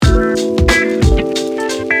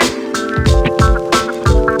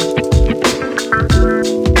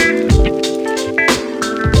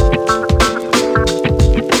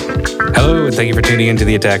tuning into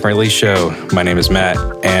the Attack and Release Show. My name is Matt,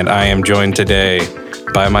 and I am joined today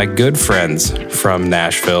by my good friends from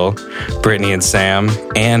Nashville, Brittany and Sam,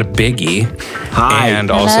 and Biggie. Hi. And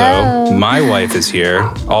Hello. also, my wife is here,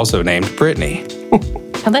 also named Brittany.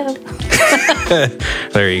 Hello.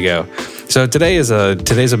 There you go. So today's a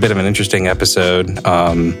bit of an interesting episode.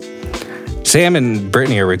 Sam and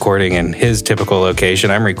Brittany are recording in his typical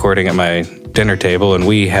location. I'm recording at my dinner table, and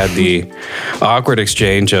we had the awkward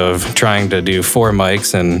exchange of trying to do 4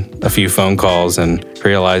 mics and a few phone calls and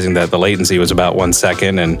realizing that the latency was about 1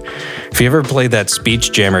 second. And if you ever played that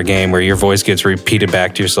speech jammer game where your voice gets repeated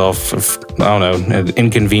back to yourself, an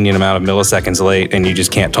inconvenient amount of milliseconds late and you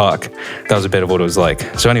just can't talk, that was a bit of what it was like.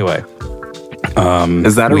 So anyway.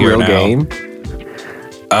 Is that a real game?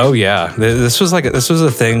 Oh yeah, this was a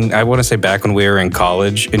thing. I want to say back when we were in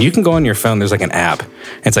college, and you can go on your phone. There's like an app.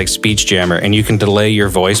 It's like Speech Jammer, and you can delay your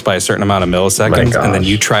voice by a certain amount of milliseconds, and then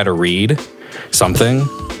you try to read something,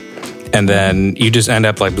 and then you just end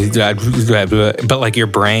up like, but like your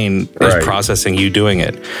brain is processing you doing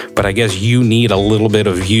it. But I guess you need a little bit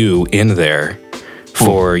of you in there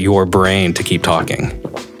for your brain to keep talking.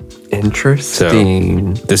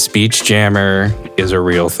 Interesting. So the Speech Jammer is a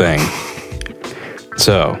real thing.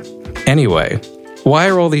 So, anyway, why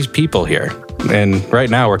are all these people here? And right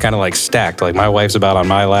now we're kind of like stacked. Like my wife's about on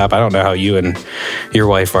my lap. I don't know how you and your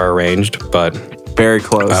wife are arranged, but very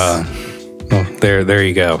close. Well, there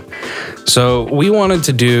you go. So we wanted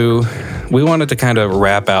to kind of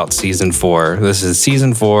wrap out season 4. This is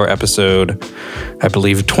season 4, episode, I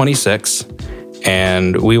believe, 26.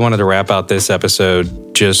 And we wanted to wrap out this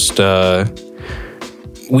episode just,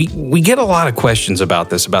 we get a lot of questions about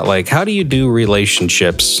this, about like, how do you do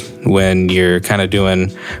relationships when you're kind of doing,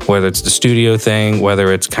 whether it's the studio thing,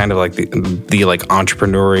 whether it's kind of like the like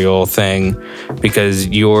entrepreneurial thing, because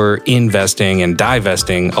you're investing and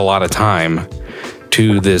divesting a lot of time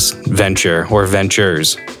to this venture or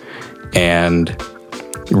ventures. And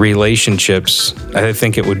relationships, I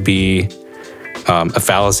think it would be a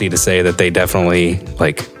fallacy to say that they definitely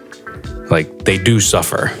like they do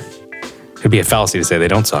suffer. It'd be a fallacy to say they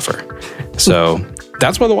don't suffer. So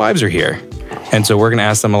that's why the wives are here. And so we're going to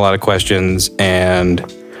ask them a lot of questions, and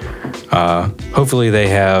hopefully they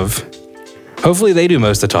do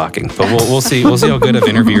most of the talking, but we'll see how good of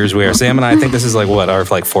interviewers we are. Sam and I think this is like what, our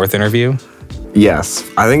like 4th interview? Yes.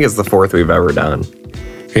 I think it's the 4th we've ever done.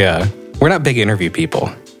 Yeah. We're not big interview people.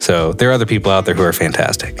 So there are other people out there who are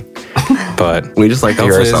fantastic. But we just like to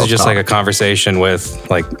hear ourselves this is just talk. like a conversation with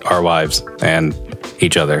like our wives and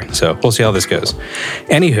each other. So we'll see how this goes.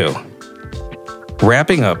 Anywho,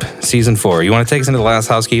 wrapping up season 4. You want to take us into the last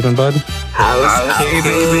housekeeping, bud?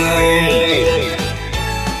 Housekeeping.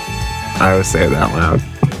 I always say it that loud.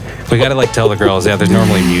 We got to like tell the girls, yeah, there's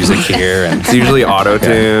normally music here. And it's usually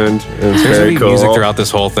auto-tuned. Yeah. There's very going to be cool. music throughout this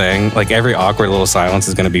whole thing. Like every awkward little silence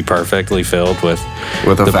is going to be perfectly filled with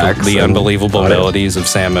effects the unbelievable melodies of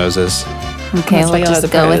Sam Moses. Okay, we'll just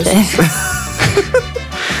go with it.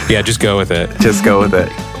 Yeah, just go with it. Just go with it.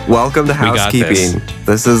 Welcome to housekeeping.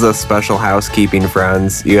 This is a special housekeeping,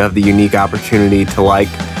 friends. You have the unique opportunity to like,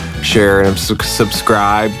 share, and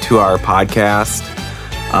subscribe to our podcast.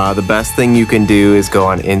 The best thing you can do is go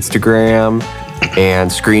on Instagram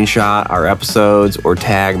and screenshot our episodes or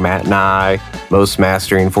tag Matt and I, Most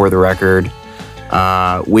Mastering for the record.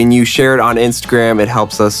 When you share it on Instagram, it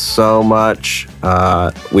helps us so much.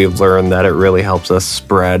 We've learned that it really helps us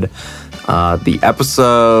spread the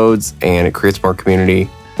episodes, and it creates more community,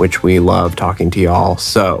 which we love talking to y'all.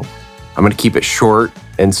 So I'm going to keep it short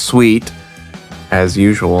and sweet as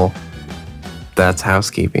usual. That's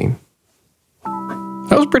housekeeping.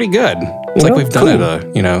 That was pretty good. It's like we've done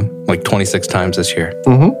it, like 26 times this year.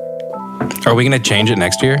 Mm-hmm. Are we going to change it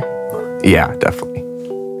next year? Yeah, definitely.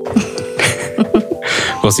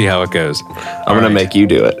 We'll see how it goes. I'm going to make you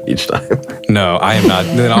do it each time. No, I am not.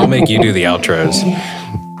 Then I'll make you do the outros.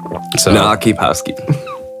 So, no, I'll keep housekeeping.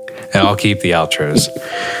 And I'll keep the outros.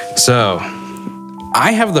 So,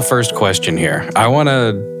 I have the first question here. I want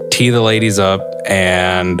to tee the ladies up,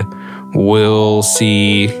 and we'll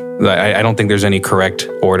see. I don't think there's any correct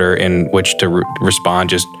order in which to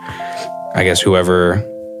respond. Just, I guess, whoever,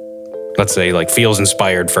 let's say, like feels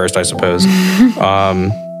inspired first, I suppose.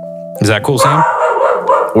 Is that cool, Sam?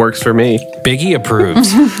 Works for me. Biggie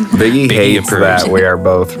approves. Biggie hates that we are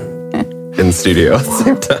both in the studio at the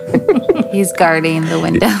same time. He's guarding the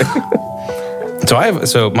window.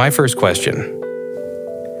 So my first question.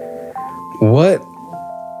 What,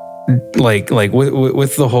 like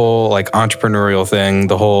with the whole like entrepreneurial thing,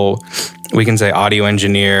 the whole, we can say audio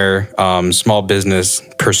engineer, small business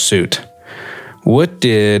pursuit. What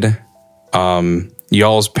did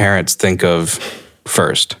y'all's parents think of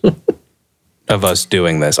first of us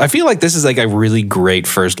doing this? I feel like this is like a really great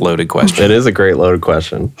first loaded question. It is a great loaded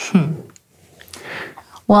question.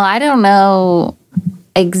 Well, I don't know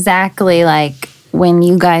exactly like when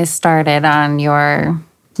you guys started on your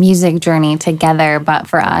music journey together, but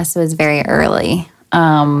for us, it was very early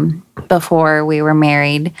before we were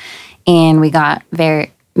married, and we got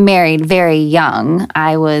married very young.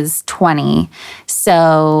 I was 20.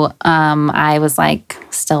 So I was like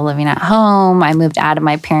still living at home. I moved out of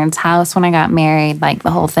my parents' house when I got married, like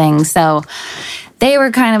the whole thing. So they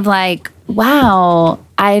were kind of like, wow,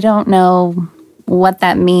 I don't know what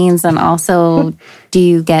that means. And also, do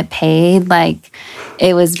you get paid? Like,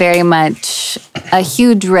 it was very much a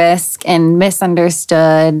huge risk and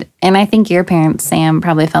misunderstood. And I think your parents, Sam,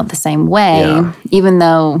 probably felt the same way, even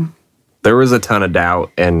though there was a ton of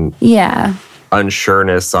doubt and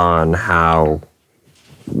unsureness on how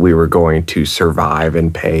we were going to survive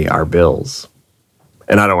and pay our bills.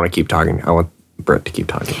 And I don't want to keep talking. I want Britt to keep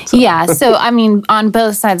talking. So. Yeah. So, I mean, on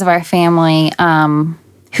both sides of our family,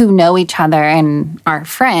 who know each other and are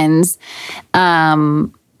friends,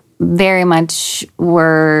 very much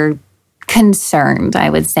were concerned, I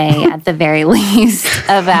would say, at the very least,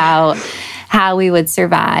 about how we would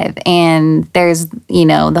survive. And there's,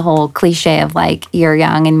 the whole cliche of like, you're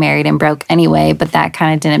young and married and broke anyway, but that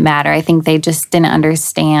kind of didn't matter. I think they just didn't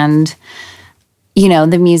understand,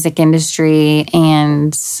 the music industry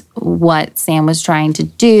and what Sam was trying to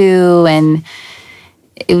do. And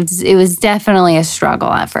it was definitely a struggle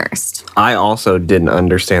at first. I also didn't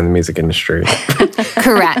understand the music industry.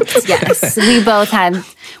 Correct, yes. We both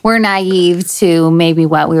were naive to maybe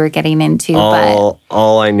what we were getting into.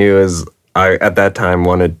 All I knew is I, at that time,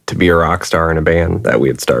 wanted to be a rock star in a band that we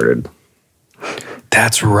had started.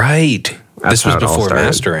 That's right. This was before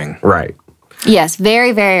mastering. Right. Yes,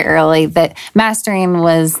 very, very early. That mastering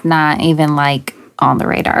was not even like on the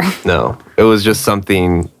radar. No, it was just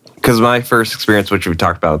something. Because my first experience, which we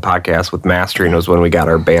talked about in the podcast with mastering, was when we got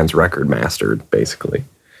our band's record mastered, basically.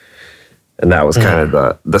 And that was kind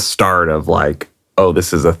of the start of like, oh,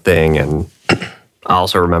 this is a thing. And I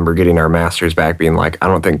also remember getting our masters back being like, I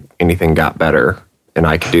don't think anything got better and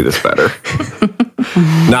I could do this better.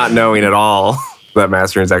 Not knowing at all that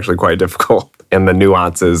mastering is actually quite difficult and the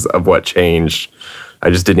nuances of what changed.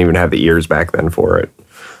 I just didn't even have the ears back then for it.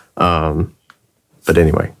 But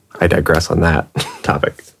anyway, I digress on that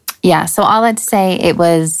topic. Yeah, so all that to say, it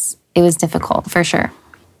was difficult for sure.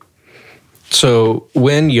 So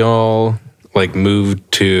when y'all like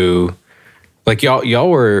moved to, like y'all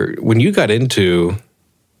were, when you got into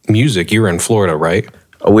music, you were in Florida, right?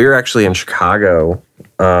 We were actually in Chicago,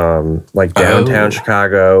 like downtown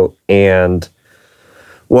Chicago. And,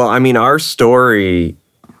 well, I mean, our story,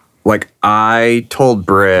 like I told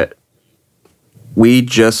Britt, we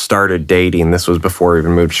just started dating. This was before we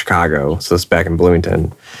even moved to Chicago. So this is back in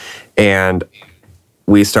Bloomington. And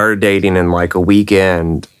we started dating in like a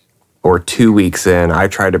weekend or 2 weeks in. I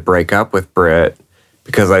tried to break up with Britt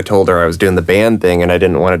because I told her I was doing the band thing and I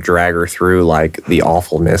didn't want to drag her through like the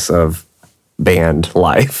awfulness of band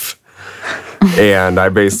life. And I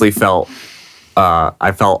basically felt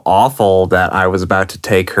awful that I was about to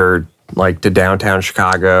take her like to downtown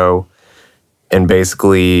Chicago, and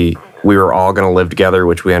basically we were all going to live together,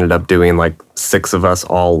 which we ended up doing. Like 6 of us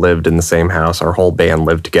all lived in the same house. Our whole band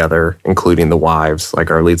lived together, including the wives. Like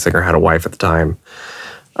our lead singer had a wife at the time.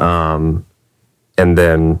 And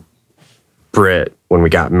then Britt, when we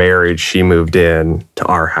got married, she moved in to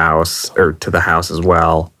our house, or to the house as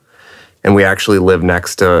well. And we actually lived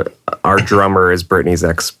next to, our drummer is Brittany's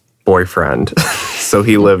ex-boyfriend. So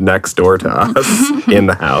he lived next door to us in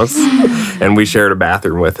the house. And we shared a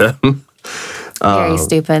bathroom with him. Very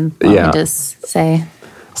stupid, let me just say.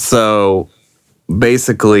 So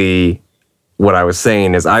basically what I was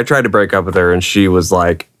saying is I tried to break up with her and she was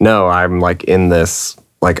like, no, I'm like in this,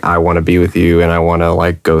 like I want to be with you and I want to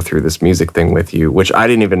like go through this music thing with you, which I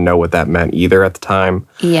didn't even know what that meant either at the time.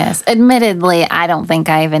 Yes. Admittedly, I don't think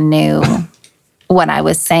I even knew what I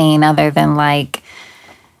was saying other than like,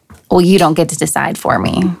 well, you don't get to decide for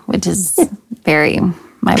me, which is very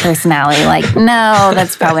my personality. Like, no,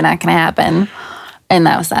 that's probably not going to happen. And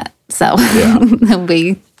that was that. So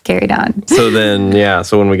we carried on. So then,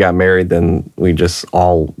 so when we got married, then we just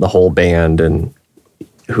the whole band and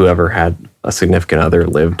whoever had a significant other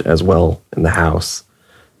lived as well in the house.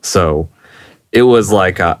 So it was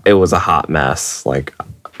like it was a hot mess. Like,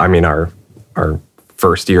 I mean, our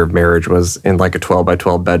first year of marriage was in like a 12 by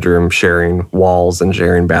 12 bedroom, sharing walls and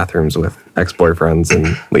sharing bathrooms with ex-boyfriends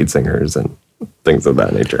and lead singers and things of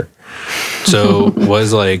that nature. So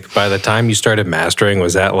was like, by the time you started mastering,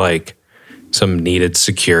 was that like some needed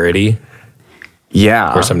security?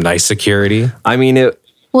 Yeah. Or some nice security? I mean,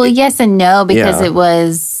 Well, yes and no, because it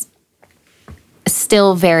was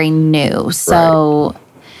still very new. So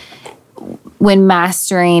when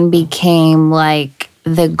mastering became like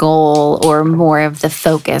the goal or more of the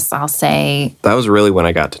focus, I'll say. That was really when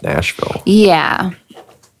I got to Nashville. Yeah.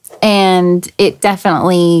 And it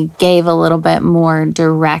definitely gave a little bit more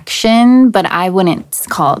direction, but I wouldn't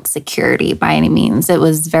call it security by any means. It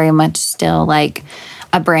was very much still like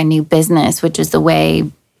a brand new business, which is the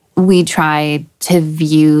way we try to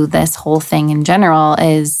view this whole thing in general.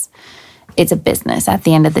 Is it's a business at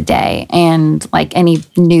the end of the day. And like any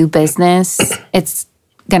new business, it's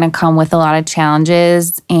going to come with a lot of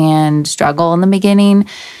challenges and struggle in the beginning.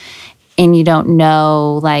 And you don't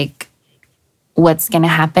know like what's going to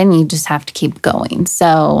happen. You just have to keep going.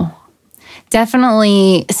 So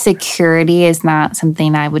definitely security is not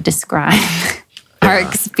something I would describe our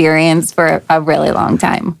experience for a really long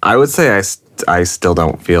time. I would say I still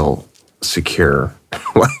don't feel secure.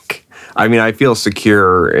 Like, I mean, I feel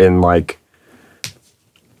secure in like,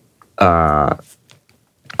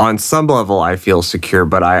 on some level I feel secure,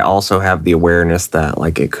 but I also have the awareness that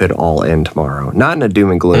like it could all end tomorrow. Not in a doom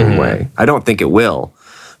and gloom way. I don't think it will,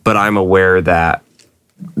 but I'm aware that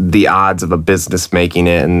the odds of a business making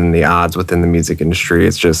it and the odds within the music industry,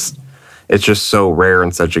 it's just so rare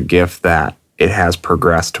and such a gift that it has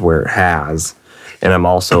progressed to where it has. And I'm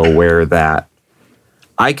also aware that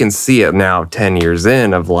I can see it now 10 years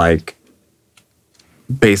in of like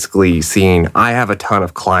basically seeing I have a ton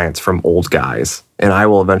of clients from old guys and I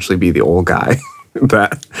will eventually be the old guy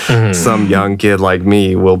that some young kid like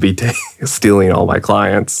me will be stealing all my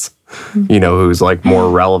clients, you know, who's like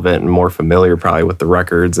more relevant and more familiar probably with the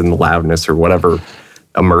records and the loudness or whatever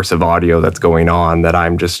immersive audio that's going on, that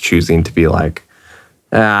I'm just choosing to be like,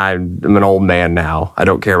 I'm an old man now. I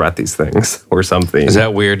don't care about these things or something. Is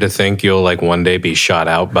that weird to think you'll like one day be shot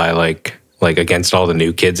out by like against all the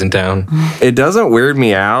new kids in town? It doesn't weird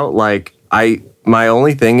me out. Like my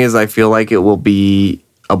only thing is I feel like it will be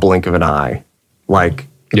a blink of an eye. Like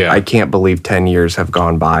I can't believe 10 years have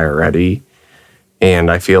gone by already.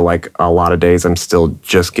 And I feel like a lot of days I'm still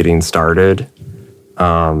just getting started.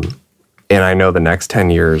 And I know the next 10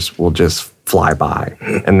 years will just fly by,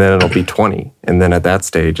 and then it'll be 20. And then at that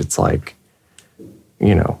stage, it's like,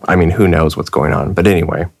 you know, I mean, who knows what's going on? But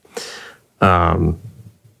anyway, it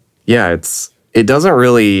doesn't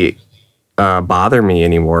really bother me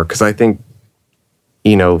anymore, because I think,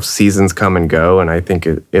 you know, seasons come and go, and I think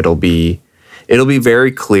it'll be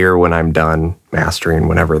very clear when I'm done mastering,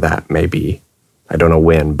 whenever that may be. I don't know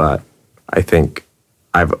when, but I think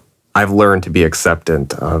I've learned to be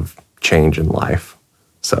acceptant of change in life.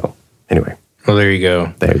 So anyway. Well, there you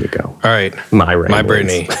go. There you go. All right. My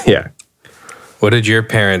Brittany. Yeah. What did your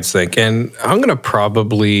parents think? And I'm going to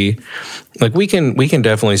probably, like, we can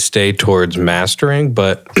definitely stay towards mastering,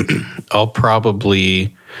 but I'll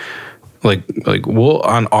probably, we'll,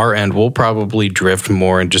 on our end, we'll probably drift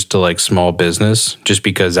more just to like small business, just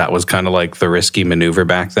because that was kind of like the risky maneuver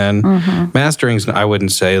back then. Mastering's, I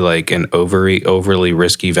wouldn't say like an overly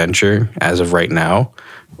risky venture as of right now,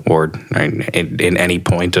 or in any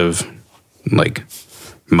point of like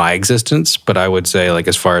my existence. But I would say, like,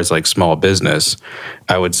 as far as like small business,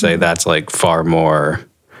 I would say that's like far more,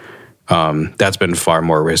 that's been far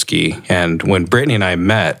more risky. And when Brittany and I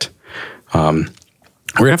met, we're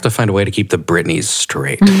gonna have to find a way to keep the Brittany's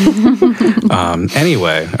straight.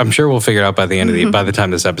 Anyway, I'm sure we'll figure it out by the time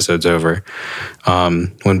this episode's over.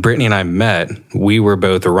 When Brittany and I met, we were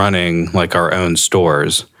both running like our own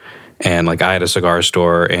stores. And like I had a cigar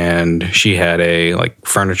store and she had a like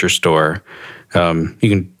furniture store. You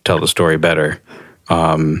can tell the story better.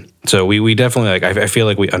 So we definitely, like, I feel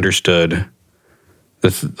like we understood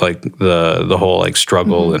the whole like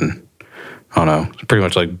struggle and I don't know, pretty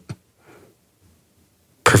much like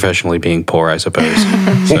professionally being poor, I suppose.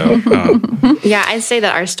 So yeah, I'd say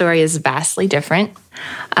that our story is vastly different.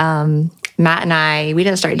 Matt and I, we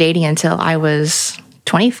didn't start dating until I was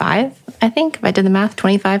 25, I think, if I did the math,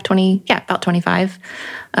 25, 20, yeah, about 25.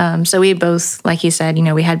 So we both, like you said, you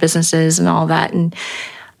know, we had businesses and all that. And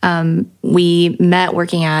we met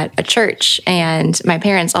working at a church, and my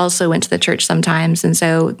parents also went to the church sometimes. And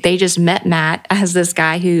so they just met Matt as this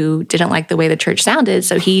guy who didn't like the way the church sounded.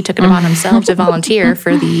 So he took it upon himself to volunteer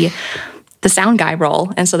for the sound guy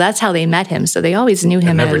role. And so that's how they met him. So they always knew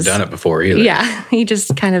him. I've never done it before either. Yeah. He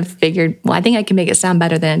just kind of figured, well, I think I can make it sound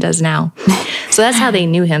better than it does now. So that's how they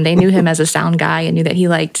knew him. They knew him as a sound guy and knew that he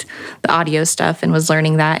liked the audio stuff and was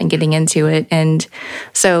learning that and getting into it. And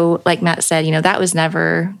so, like Matt said, you know, that was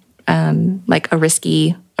never like a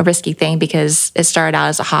risky a risky thing because it started out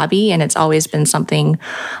as a hobby and it's always been something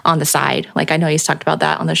on the side. Like I know he's talked about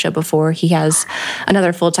that on the show before. He has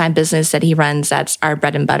another full-time business that he runs that's our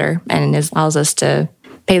bread and butter and allows us to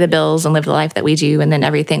pay the bills and live the life that we do. And then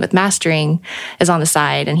everything with mastering is on the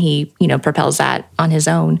side and he, propels that on his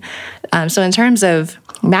own. So in terms of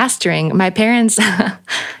mastering, my parents,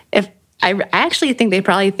 I actually think they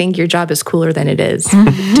probably think your job is cooler than it is,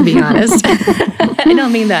 to be honest. I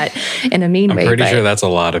don't mean that in a mean way. I'm pretty sure that's a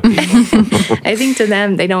lot of people. I think to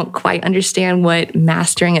them, they don't quite understand what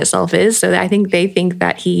mastering itself is. So I think they think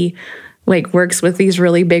that he works with these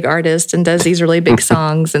really big artists and does these really big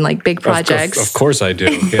songs and big projects. Of course I do.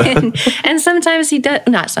 Yeah. and sometimes he does,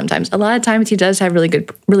 not sometimes, a lot of times he does have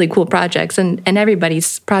really cool projects and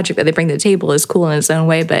everybody's project that they bring to the table is cool in its own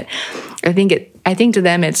way. But I think to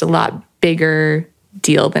them it's a lot bigger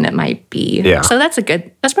deal than it might be. Yeah. So that's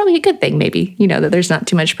probably a good thing maybe, that there's not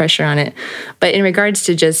too much pressure on it. But in regards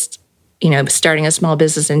to just, starting a small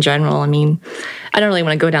business in general, I mean, I don't really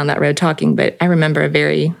want to go down that road talking, but I remember a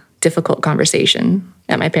very difficult conversation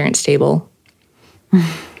at my parents' table.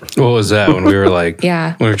 What was that when we were when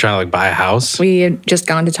we were trying to buy a house? We had just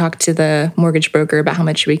gone to talk to the mortgage broker about how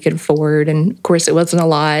much we could afford. And of course it wasn't a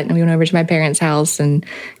lot. And we went over to my parents' house and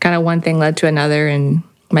kind of one thing led to another. And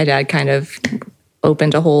my dad kind of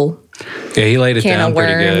opened a whole he laid it can down of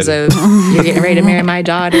worms pretty good. of you're getting ready to marry my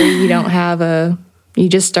daughter. You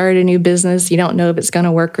just started a new business. You don't know if it's going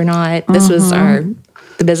to work or not. This was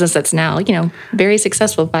the business that's now, very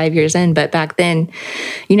successful 5 years in. But back then,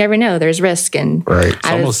 you never know. There's risk. And right. It's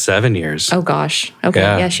almost 7 years. Oh, gosh. Okay.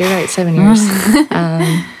 Yeah. Yes, you're right. 7 years.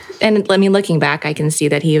 And looking back, I can see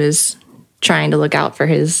that he was trying to look out for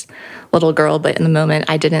his little girl. But in the moment,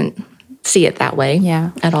 I didn't see it that way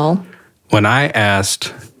at all. When I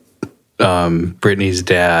asked Brittany's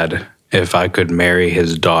dad if I could marry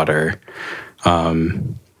his daughter,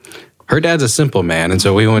 her dad's a simple man, and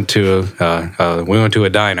so we went to a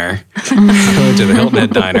diner. We went to the Hilton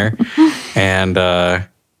Head Diner, and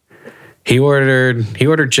he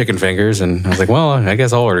ordered chicken fingers, and I was like, well, I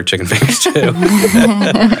guess I'll order chicken fingers too.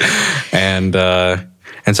 and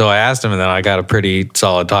so I asked him, and then I got a pretty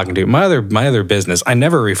solid talking to. My other business, I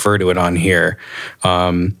never refer to it on here.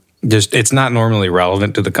 Just it's not normally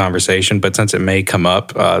relevant to the conversation, but since it may come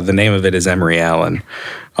up, the name of it is Emery Allen.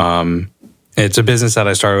 It's a business that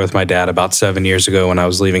I started with my dad about 7 years ago when I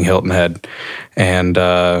was leaving Hilton Head, and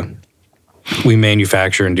we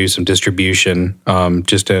manufacture and do some distribution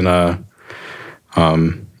just in I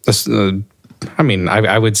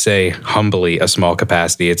would say humbly a small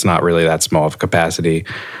capacity. It's not really that small of a capacity,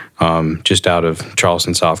 just out of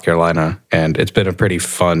Charleston, South Carolina, and it's been a pretty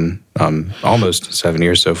fun almost 7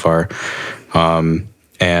 years so far.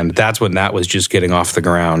 And that's when that was just getting off the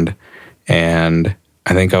ground, and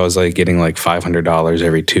I think I was getting $500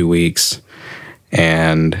 every 2 weeks.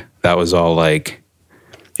 And that was all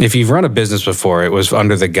if you've run a business before, it was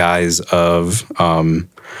under the guise of,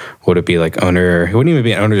 would it be owner, it wouldn't even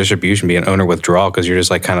be an owner distribution, be an owner withdrawal, because you're just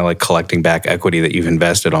kind of collecting back equity that you've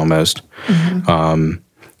invested almost. Mm-hmm.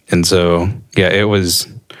 And so, yeah, it was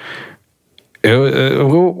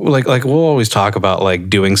we'll always talk about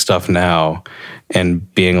doing stuff now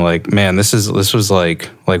and being man, this was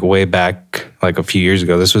way back a few years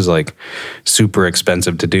ago. This was super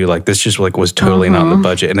expensive to do. This just was totally not in the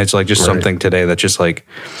budget, and it's just something today that's just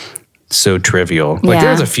so trivial.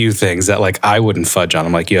 There's a few things that I wouldn't fudge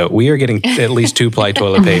on. I'm yo, we are getting at least 2-ply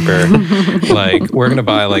toilet paper. We're gonna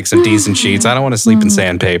buy some decent sheets. I don't want to sleep in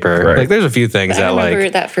sandpaper. Right. There's a few things I remember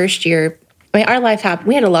that first year. I mean, our life happened.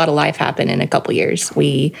 We had a lot of life happen in a couple years.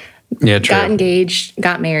 We got engaged,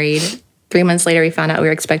 got married. 3 months later, we found out we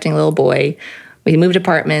were expecting a little boy. We moved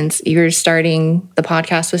apartments. You were starting the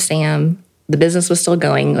podcast with Sam. The business was still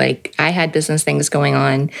going. I had business things going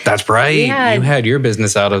on. That's right. You had your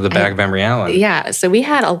business out of the back of Emery Allen. Yeah. So we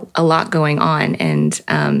had a lot going on. And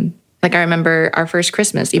I remember our first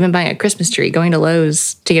Christmas, even buying a Christmas tree, going to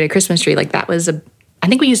Lowe's to get a Christmas tree. That was I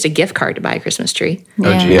think we used a gift card to buy a Christmas tree. Yeah.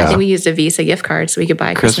 I think we used a Visa gift card so we could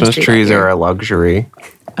buy a Christmas tree. Christmas trees are a luxury.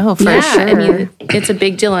 Oh, for sure. I mean, it's a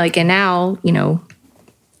big deal. And now,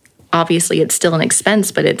 obviously it's still an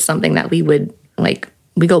expense, but it's something that we would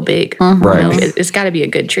we go big. Right. It's got to be a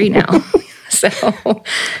good tree now. So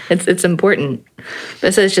it's important.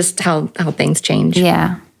 This is just how things change.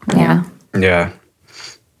 Yeah. Yeah.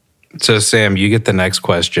 So Sam, you get the next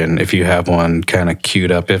question if you have one kind of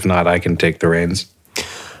queued up. If not, I can take the reins.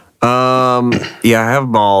 Yeah, I have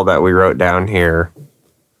them all that we wrote down here.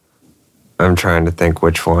 I'm trying to think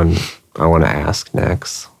which one I want to ask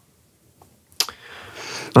next.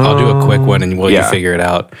 I'll do a quick one and you figure it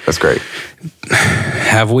out. That's great.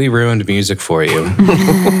 Have we ruined music for you?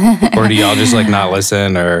 Or do y'all just like not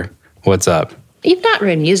listen, or what's up? You've not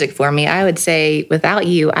ruined music for me. I would say without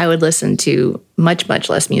you, I would listen to much, much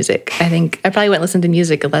less music. I think I probably wouldn't listen to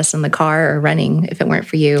music less in the car or running if it weren't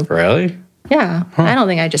for you. Really? Yeah. Huh. I don't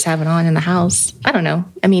think I just have it on in the house. I don't know.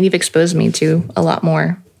 I mean, you've exposed me to a lot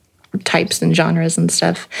more types and genres and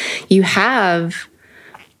stuff. You have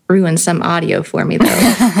ruined some audio for me, though.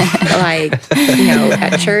 Like,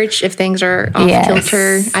 at church, if things are off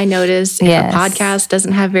kilter, I notice if a podcast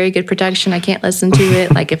doesn't have very good production, I can't listen to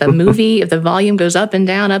it. Like if a movie, if the volume goes up and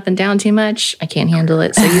down too much, I can't handle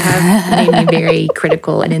it. So you have made me very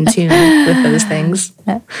critical and in tune with those things.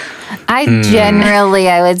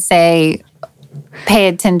 I would say, pay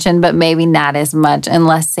attention, but maybe not as much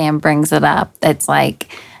unless Sam brings it up. It's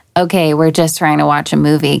like, okay, we're just trying to watch a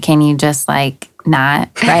movie. Can you just not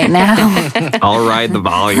right now? I'll ride the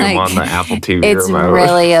volume on the Apple TV it's remote.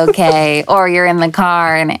 It's really okay. Or you're in the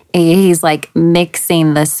car and he's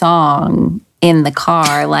mixing the song in the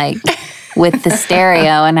car, with the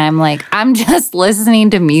stereo. And I'm like, I'm just listening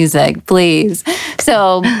to music, please.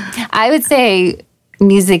 So I would say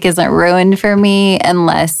music isn't ruined for me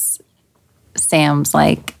unless Sam's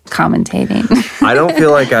commentating. I don't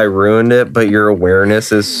feel like I ruined it, but your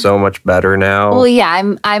awareness is so much better now. Well,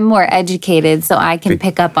 yeah, I'm more educated, so I can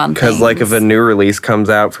pick up on things. Because if a new release comes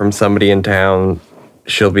out from somebody in town,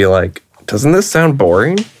 she'll be like, doesn't this sound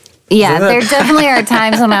boring? Yeah, there definitely are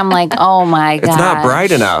times when I'm like, oh my god, it's not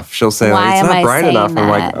bright enough. She'll say, why it's am not I bright enough. that? I'm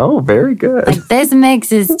like, oh, very good. This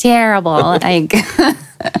mix is terrible.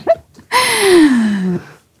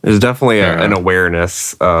 There's definitely an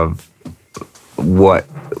awareness of what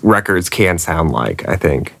records can sound like, I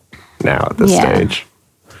think, now at this stage.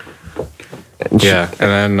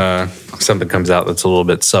 And then something comes out that's a little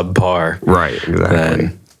bit subpar. Right,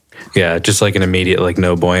 exactly. Then, just an immediate,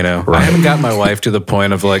 no bueno. Right. I haven't got my wife to the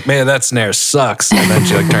point of man, that snare sucks. And then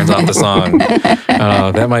she turns off the song.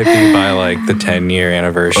 That might be by the 10-year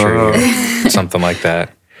anniversary or something like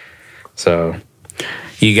that. So,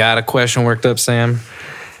 you got a question worked up, Sam?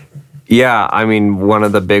 Yeah, I mean, one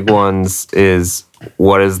of the big ones is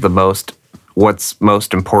what's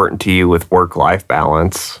most important to you with work-life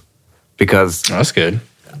balance? Because that's good.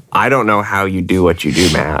 I don't know how you do what you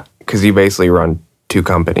do, Matt, because you basically run 2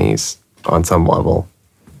 companies on some level,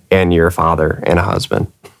 and you're a father and a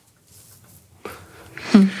husband.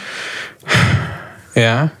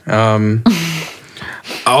 Yeah.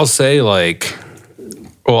 I'll say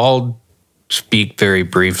I'll speak very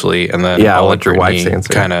briefly, and then I'll let your wife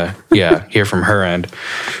answer. Kind of, hear from her end.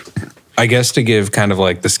 I guess to give kind of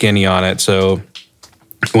the skinny on it. So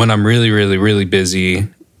when I'm really, really, really busy,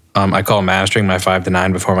 I call mastering my 5 to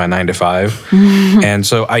 9 before my 9 to 5. And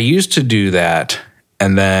so I used to do that,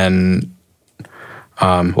 and then,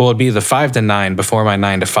 it'd be the 5 to 9 before my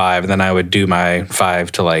 9 to 5, and then I would do my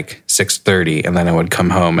 5 to 6:30, and then I would come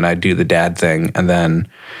home and I'd do the dad thing, and then,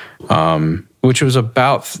 which was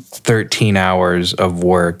about 13 hours of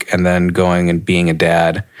work, and then going and being a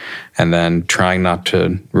dad, and then trying not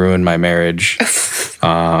to ruin my marriage,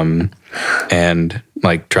 and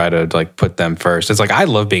try to put them first. It's I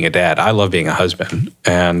love being a dad. I love being a husband.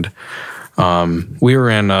 And we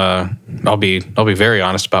were in I'll be very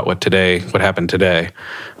honest about what happened today.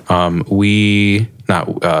 At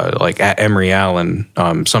Emory Allen,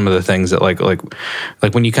 some of the things that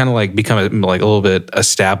when you kind of become a little bit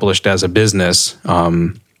established as a business,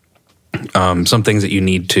 some things that you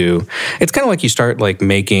need to, it's kind of you start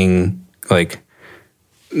making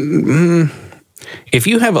if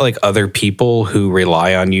you have other people who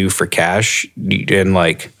rely on you for cash and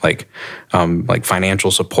financial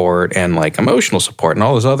support and emotional support and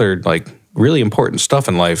all this other really important stuff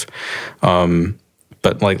in life,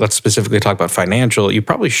 but let's specifically talk about financial, you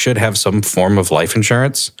probably should have some form of life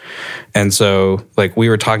insurance. And so we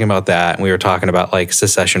were talking about that, and we were talking about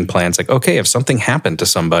succession plans. Okay, if something happened to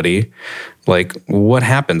somebody, what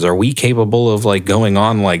happens? Are we capable of going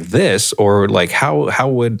on this, or how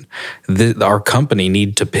would our company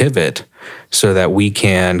need to pivot so that we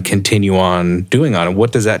can continue on doing on? And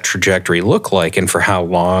what does that trajectory look like, and for how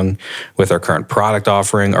long with our current product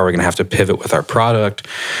offering? Are we going to have to pivot with our product?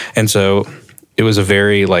 And so it was a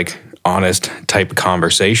very honest type of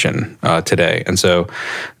conversation today. And so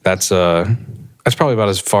that's probably about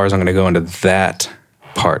as far as I'm going to go into that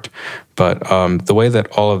part. But the way that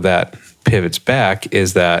all of that pivots back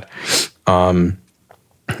is that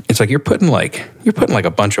it's you're putting a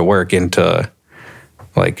bunch of work into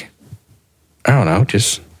I don't know,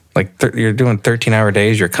 just you're doing 13-hour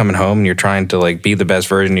days, you're coming home and you're trying to be the best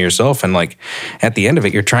version of yourself, and at the end of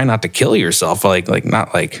it you're trying not to kill yourself,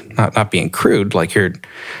 not being crude, you're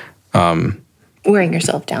wearing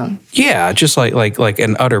yourself down. Yeah, just like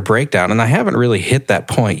an utter breakdown. And I haven't really hit that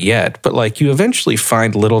point yet, but like you eventually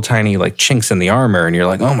find little tiny like chinks in the armor and you're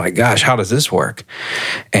like, oh my gosh, how does this work?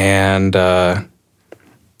 And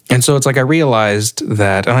so it's like I realized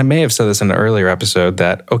that, and I may have said this in an earlier episode,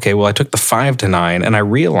 that, okay, well, I took the 5 to 9 and I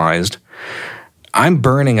realized I'm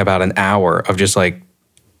burning about an hour of just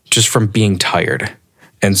from being tired.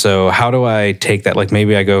 And so how do I take that? Like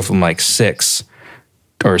maybe I go from like 6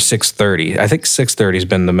 or 6:30. I think 6:30 has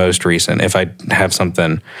been the most recent. If I have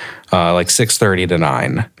something like 6:30 to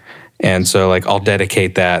 9. And so like I'll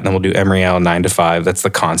dedicate that and then we'll do Emory Allen 9 to 5. That's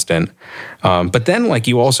the constant. But then like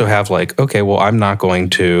you also have like, okay, well, I'm not going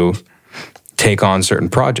to take on certain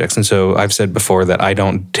projects. And so I've said before that I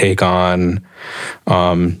don't take on,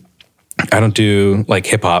 I don't do like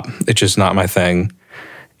hip hop. It's just not my thing.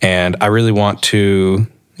 And I really want to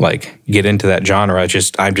like get into that genre.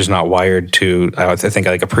 I'm just not wired to, I think I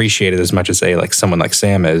like appreciate it as much as say like someone like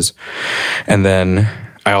Sam is. And then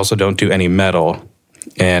I also don't do any metal.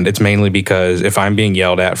 And it's mainly because if I'm being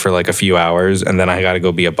yelled at for like a few hours and then I got to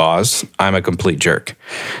go be a boss, I'm a complete jerk.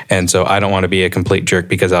 And so I don't want to be a complete jerk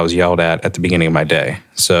because I was yelled at the beginning of my day.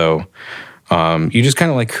 So you just kind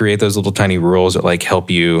of like create those little tiny rules that like help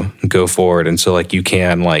you go forward. And so like you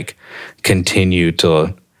can like continue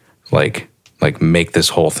to like make this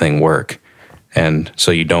whole thing work. And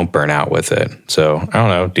so you don't burn out with it. So I don't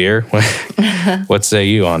know, dear, what say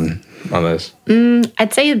you on this?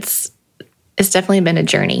 I'd say it's definitely been a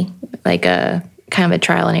journey, like a kind of a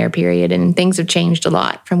trial and error period. And things have changed a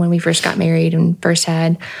lot from when we first got married and first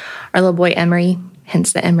had our little boy Emory,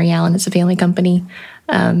 hence the Emory Allen. It's a family company.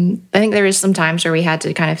 I think there was some times where we had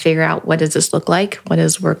to kind of figure out, what does this look like? What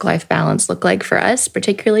does work-life balance look like for us,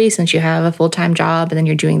 particularly since you have a full-time job and then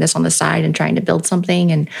you're doing this on the side and trying to build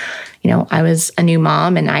something. And, I was a new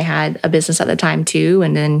mom and I had a business at the time too.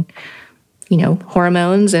 And then,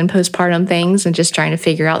 hormones and postpartum things and just trying to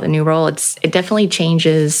figure out the new role. It definitely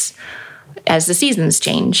changes as the seasons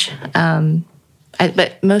change.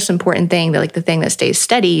 But most important thing, the thing that stays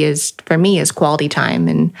steady is, for me, is quality time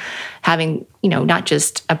and having, not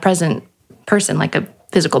just a present person, like a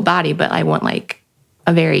physical body, but I want like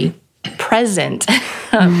a very present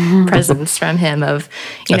presence from him of,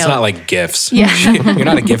 It's not like gifts. Yeah. You're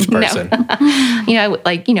not a gift person.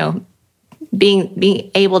 No.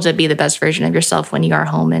 Being able to be the best version of yourself when you are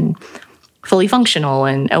home and fully functional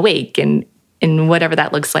and awake and whatever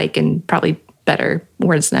that looks like, and probably better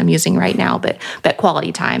words than I'm using right now, but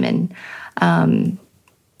quality time. And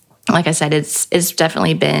like I said, it's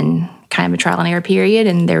definitely been kind of a trial and error period.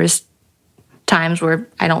 And there was times where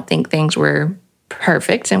I don't think things were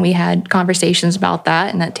perfect, and we had conversations about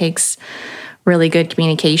that. And that takes really good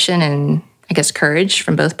communication and, I guess, courage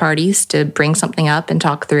from both parties to bring something up and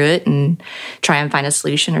talk through it and try and find a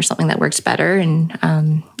solution or something that works better. And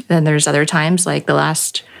then there's other times, like the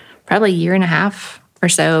last probably year and a half or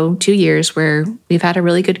so, 2 years, where we've had a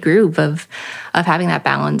really good groove of having that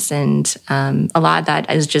balance. And a lot of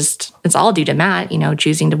that is just, it's all due to Matt,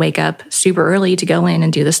 choosing to wake up super early to go in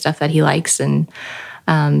and do the stuff that he likes. And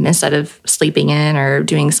instead of sleeping in or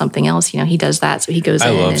doing something else, he does that. So he goes in.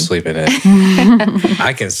 I love sleeping in.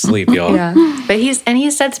 I can sleep, y'all. Yeah. But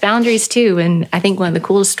he sets boundaries too. And I think one of the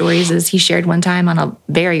coolest stories is he shared one time on a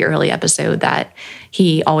very early episode that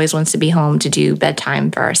he always wants to be home to do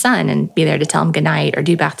bedtime for our son and be there to tell him goodnight or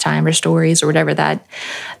do bath time or stories or whatever that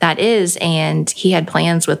is. And he had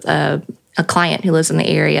plans with a client who lives in the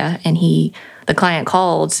area. And the client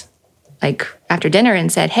called like after dinner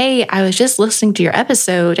and said, "Hey, I was just listening to your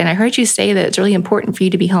episode and I heard you say that it's really important for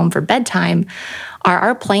you to be home for bedtime. Are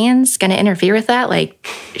our plans going to interfere with that? Like,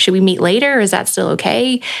 should we meet later? Or is that still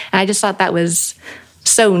okay?" And I just thought that was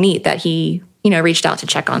so neat that he, reached out to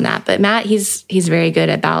check on that. But Matt, he's very good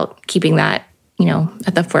about keeping that,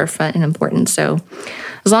 at the forefront and important. So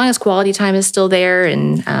as long as quality time is still there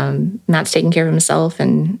and Matt's taking care of himself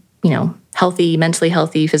and, healthy, mentally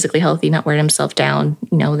healthy, physically healthy, not wearing himself down,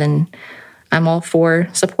 then I'm all for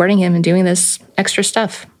supporting him and doing this extra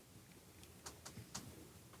stuff.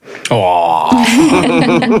 Aww.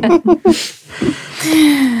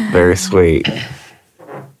 Very sweet.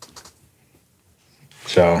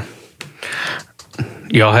 So,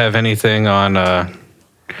 y'all have anything on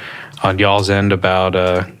y'all's end about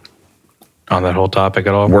on that whole topic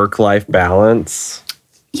at all? Work-life balance.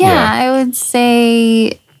 Yeah, I would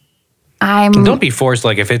say Don't be forced.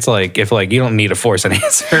 Like if you don't need to force an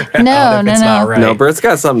answer. No. It's not right. No, Britt's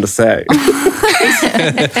got something to say.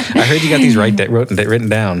 I heard you got these written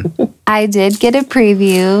down. I did get a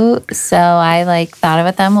preview, so I thought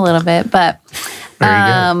about them a little bit, but there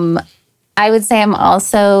you go. I would say I'm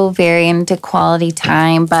also very into quality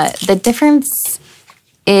time, but the difference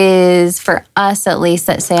is for us, at least,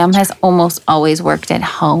 that Sam has almost always worked at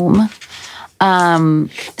home.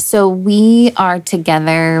 So we are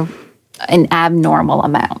together in abnormal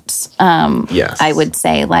amounts. Yes. I would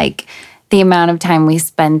say, like, the amount of time we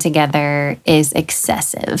spend together is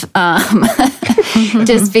excessive.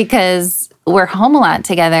 Just because we're home a lot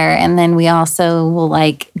together, and then we also will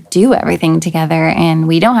like do everything together, and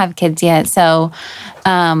we don't have kids yet. So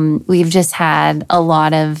we've just had a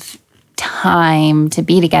lot of time to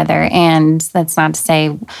be together. And that's not to say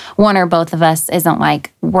one or both of us isn't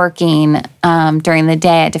like working during the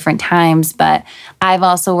day at different times, but I've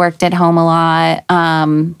also worked at home a lot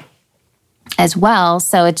as well.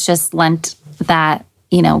 So it's just lent that,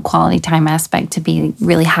 quality time aspect to be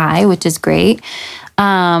really high, which is great.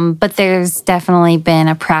 But there's definitely been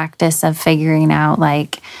a practice of figuring out,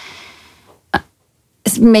 like,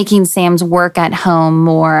 making Sam's work at home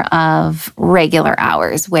more of regular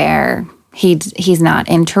hours where he's not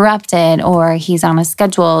interrupted or he's on a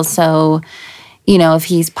schedule. So, if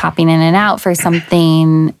he's popping in and out for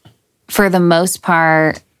something, for the most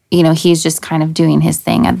part, he's just kind of doing his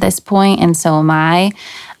thing at this point, and so am I.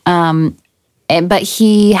 But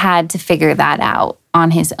he had to figure that out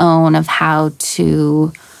on his own of how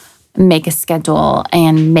to make a schedule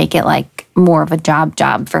and make it like more of a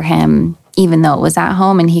job for him, even though it was at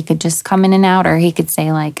home and he could just come in and out, or he could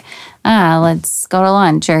say like, let's go to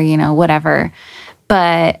lunch or, whatever.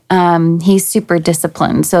 But he's super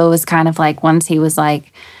disciplined. So it was kind of like once he was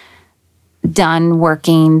like done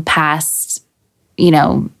working past,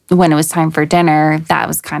 when it was time for dinner, that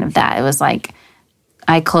was kind of that. It was like,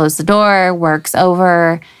 I close the door, work's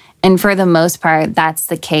over. And for the most part, that's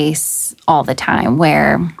the case all the time,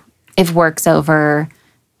 where if work's over,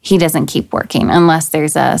 he doesn't keep working unless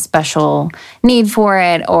there's a special need for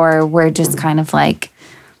it, or we're just kind of like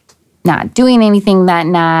not doing anything that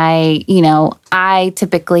night. I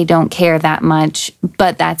typically don't care that much,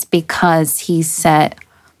 but that's because he set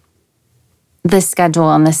the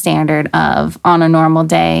schedule and the standard of, on a normal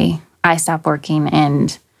day, I stop working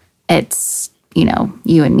and it's,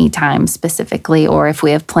 you and me time specifically, or if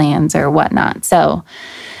we have plans or whatnot. So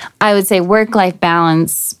I would say work-life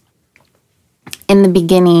balance in the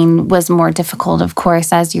beginning was more difficult, of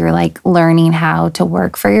course, as you're like learning how to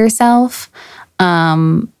work for yourself.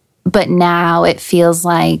 But now it feels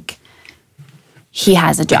like he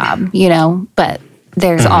has a job, but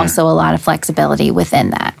there's also a lot of flexibility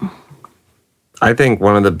within that. I think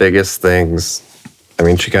one of the biggest things,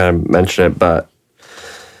 she kind of mentioned it, but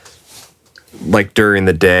like during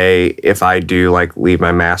the day, if I do like leave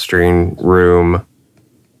my mastering room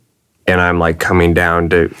and I'm like coming down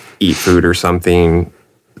to eat food or something,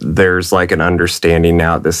 there's like an understanding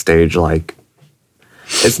now at this stage, like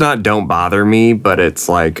it's not don't bother me, but it's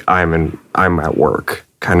like I'm at work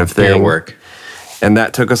kind of thing. Yeah, work. And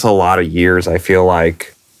that took us a lot of years, I feel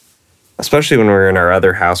like, especially when we were in our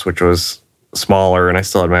other house, which was smaller, and I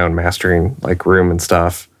still had my own mastering like room and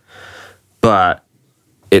stuff. But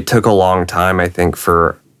it took a long time, I think,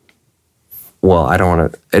 I don't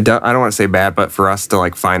want to say bad, but for us to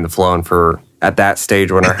like find the flow. And for at that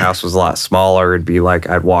stage when our house was a lot smaller, it'd be like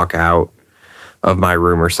I'd walk out of my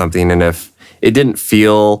room or something, and if it didn't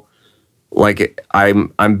feel like it,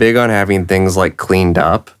 I'm big on having things like cleaned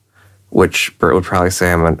up, which Britt would probably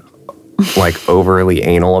say I'm like overly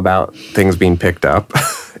anal about things being picked up.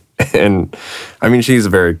 And she's a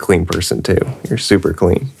very clean person too. You're super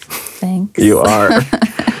clean. Thanks. You are.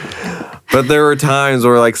 But there were times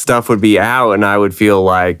where like stuff would be out and I would feel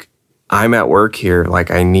like I'm at work here. Like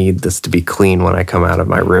I need this to be clean when I come out of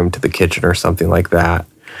my room to the kitchen or something like that.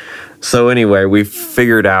 So anyway, we've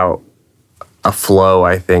figured out a flow,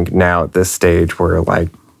 I think, now at this stage where like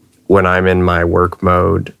when I'm in my work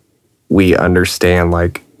mode, we understand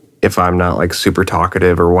like if I'm not like super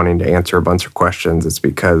talkative or wanting to answer a bunch of questions, it's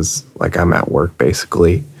because like I'm at work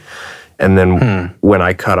basically. And then when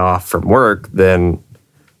I cut off from work, then,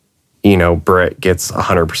 Britt gets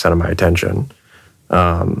 100% of my attention.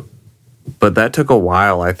 But that took a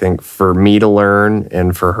while, I think, for me to learn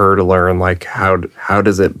and for her to learn, like, how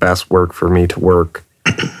does it best work for me to work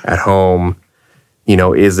at home?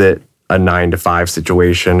 Is it a 9-to-5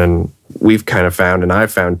 situation? And we've kind of found, and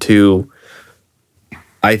I've found too,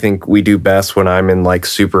 I think we do best when I'm in like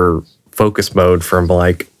super focus mode from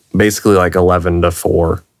like basically like 11 to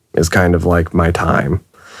 4 is kind of like my time.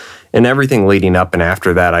 And everything leading up and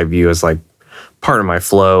after that I view as like part of my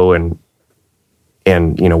flow and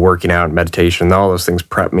working out and meditation. All those things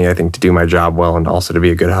prep me, I think, to do my job well and also to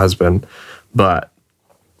be a good husband. But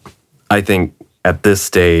I think at this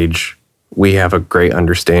stage we have a great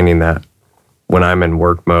understanding that when I'm in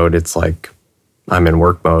work mode, it's like I'm in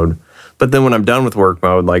work mode. But then when I'm done with work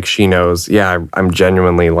mode, like she knows, yeah, I'm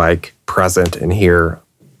genuinely like present and here,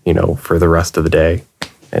 you know, for the rest of the day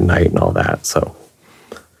and night and all that. So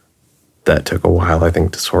that took a while, I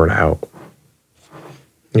think, to sort out.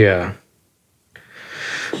 Yeah.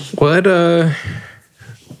 What, I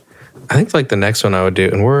think like the next one I would do,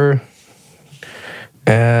 and we're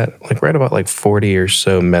at like right about like 40 or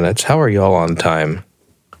so minutes. How are y'all on time?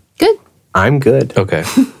 Good. I'm good. Okay.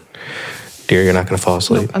 Dear, you're not going to fall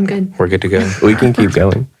asleep? Nope, I'm good. We're good to go? We can keep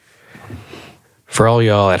going. For all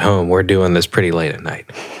y'all at home, we're doing this pretty late at night.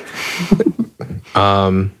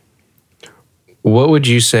 What would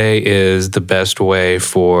you say is the best way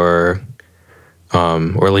for,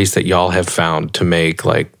 or at least that y'all have found to make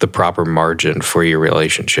like the proper margin for your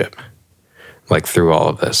relationship, like through all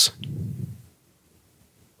of this?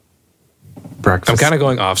 Breakfast. I'm kind of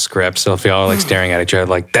going off script, so if y'all are like staring at each other,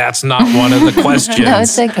 like that's not one of the questions. No,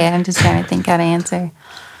 it's okay. I'm just trying to think how to answer.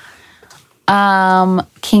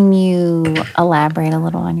 Can you elaborate a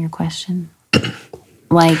little on your question?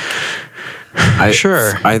 Like,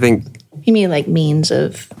 Sure. I think You mean like means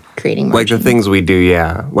of creating like margin? the things we do,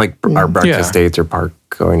 yeah. Like our breakfast dates or park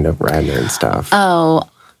going to Radnor and stuff. oh,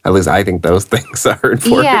 At least I think those things are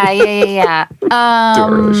important. yeah. to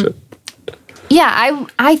our relationship. Yeah,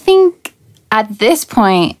 I think at this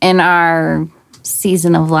point in our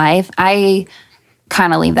season of life, I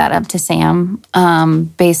kind of leave that up to Sam,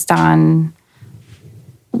 based on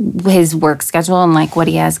his work schedule and like what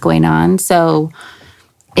he has going on. So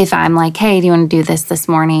if I'm like, hey, do you want to do this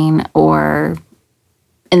morning? Or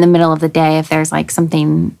in the middle of the day, if there's like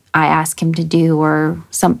something I ask him to do or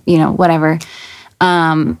some, you know, whatever,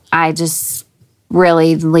 I just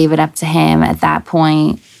really leave it up to him at that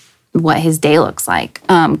point what his day looks like,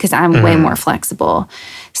 because I'm way more flexible.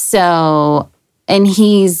 So, and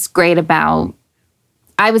he's great about,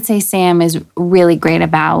 I would say Sam is really great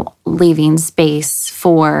about leaving space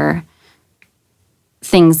for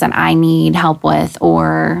things that I need help with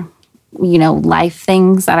or, you know, life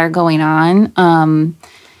things that are going on.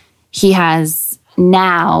 He has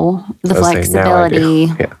now the flexibility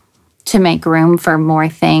to make room for more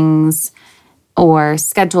things or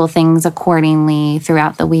schedule things accordingly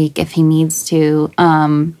throughout the week if he needs to.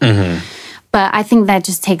 But I think that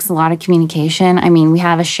just takes a lot of communication. I mean, we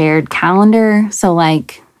have a shared calendar, so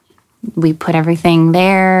like we put everything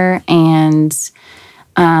there. And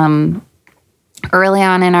early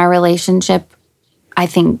on in our relationship, I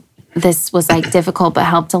think this was like difficult but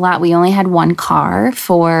helped a lot. We only had one car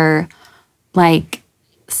for like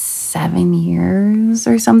 7 years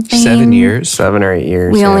or something. 7 years? 7 or 8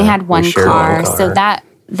 years. We only had one shared car. So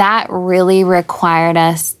that really required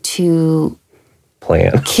us to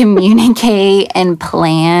plan, communicate and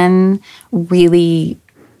plan really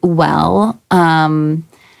well. And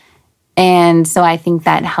so I think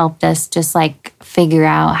that helped us just like figure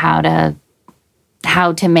out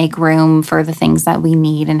how to make room for the things that we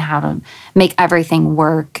need and how to make everything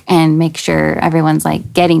work and make sure everyone's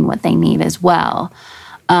like getting what they need as well.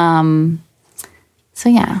 So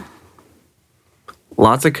yeah.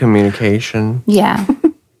 Lots of communication. Yeah.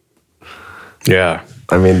 Yeah.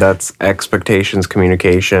 I mean, that's expectations,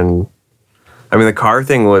 communication. I mean, the car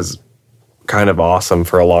thing was kind of awesome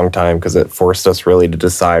for a long time because it forced us really to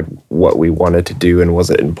decide what we wanted to do and was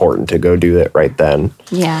it important to go do it right then.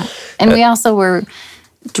 Yeah. And we also were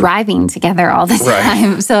driving together all the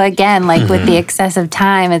time. Right. So again, like with the excessive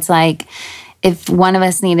time, it's like if one of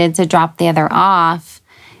us needed to drop the other off,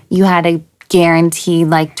 you had a guaranteed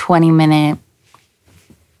like 20-minute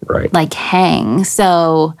like hang.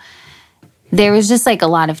 So there was just like a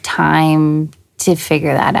lot of time to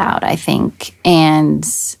figure that out, I think. And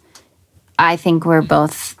I think we're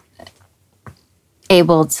both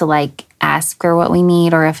able to like ask for what we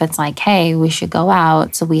need, or if it's like, hey, we should go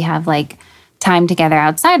out. So we have like time together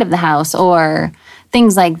outside of the house or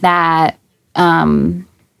things like that.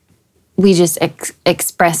 We just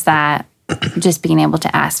express that, just being able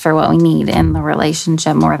to ask for what we need in the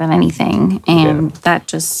relationship more than anything. And that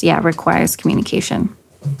just, requires communication.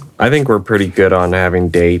 I think we're pretty good on having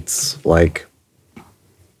dates. Like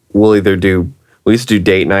we used to do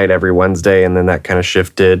date night every Wednesday, and then that kind of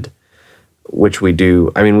shifted, which we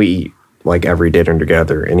do. I mean, we eat like every dinner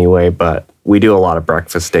together anyway, but we do a lot of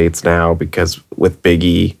breakfast dates now because with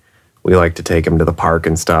Biggie, we like to take him to the park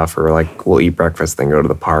and stuff, or like we'll eat breakfast, then go to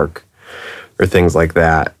the park or things like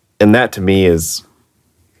that. And that to me is,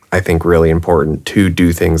 I think, really important to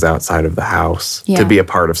do things outside of the house, to be a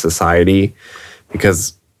part of society.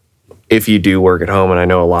 Because if you do work at home, and I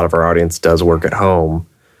know a lot of our audience does work at home,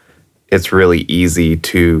 it's really easy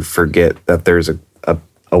to forget that there's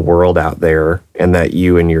a world out there, and that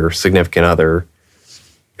you and your significant other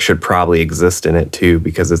should probably exist in it too,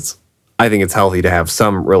 because I think it's healthy to have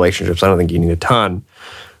some relationships. I don't think you need a ton,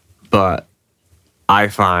 but I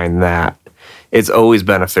find that it's always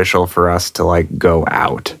beneficial for us to like go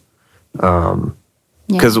out.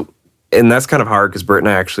 Because and that's kind of hard because Britt and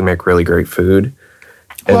I actually make really great food.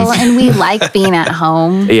 And we like being at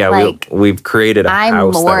home. Yeah, like, we've created a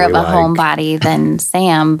house. I'm more of a homebody than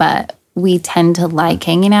Sam, but we tend to like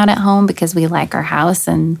hanging out at home because we like our house.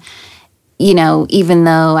 And, you know, even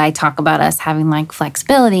though I talk about us having like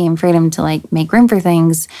flexibility and freedom to like make room for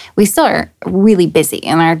things, we still are really busy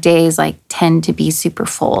and our days like tend to be super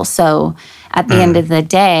full. So at the end of the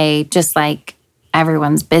day, just like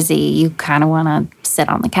everyone's busy, you kind of want to sit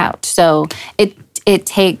on the couch. So it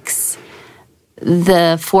takes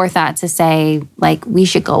the forethought to say, like, we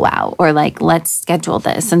should go out or, like, let's schedule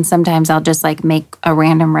this. And sometimes I'll just, like, make a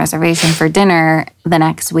random reservation for dinner the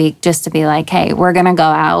next week just to be like, hey, we're going to go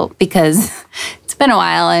out because it's been a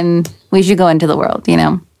while and we should go into the world, you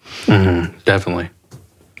know? Mm-hmm, definitely.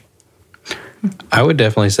 I would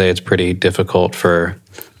definitely say it's pretty difficult don't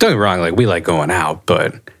get me wrong, like, we like going out,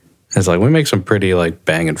 but it's like we make some pretty like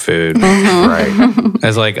banging food, right?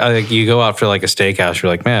 It's like you go out for like a steakhouse, you're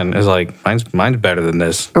like, man, it's like mine's better than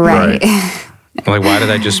this, right? Like, why did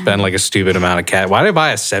I just spend like a stupid amount of cash? Why did I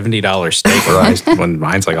buy a $70 steak when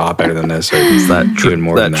mine's like a lot better than this? Or even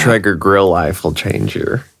more than that. Traeger grill life will change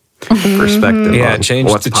your perspective. Yeah, it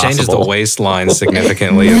changes the waistline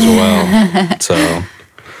significantly as well. So,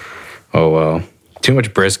 oh well. Too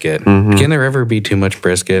much brisket. Mm-hmm. Can there ever be too much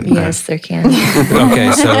brisket? Yes, there can.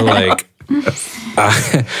 Okay, so like,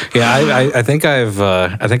 I think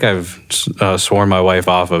I've sworn my wife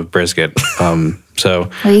off of brisket. So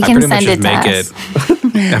you can I pretty much just make it.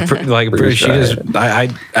 Like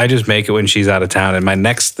I just make it when she's out of town. And my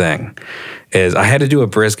next thing is I had to do a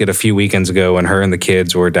brisket a few weekends ago when her and the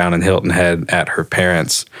kids were down in Hilton Head at her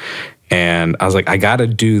parents'. And I was like, I got to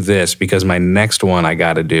do this because my next one I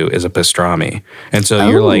got to do is a pastrami. And so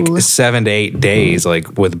you're like 7 to 8 days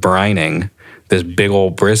like with brining this big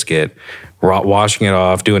old brisket, washing it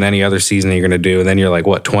off, doing any other seasoning you're going to do. And then you're like,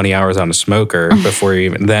 20 hours on a smoker before you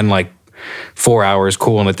even, then like 4 hours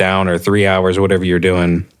cooling it down or 3 hours, whatever you're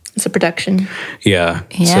doing. It's a production. Yeah.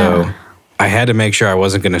 So I had to make sure I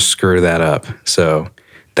wasn't going to screw that up. So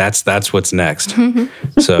that's what's next.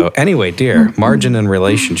 So anyway, dear, margin and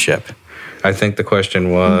relationship. I think the question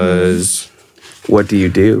was, what do you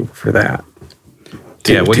do for that?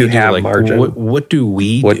 What do you have like, margin? What do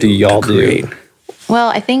we? What do y'all do? Well,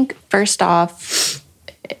 I think first off,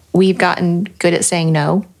 we've gotten good at saying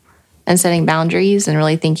no and setting boundaries and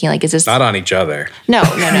really thinking like, is this not on each other? No.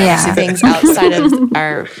 So things outside of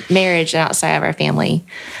our marriage and outside of our family,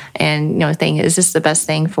 and is this the best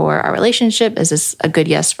thing for our relationship? Is this a good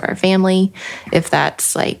yes for our family? If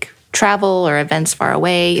that's like travel or events far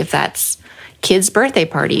away, if that's kids' birthday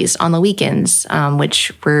parties on the weekends,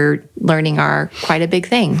 which we're learning are quite a big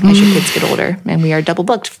thing as your kids get older, and we are double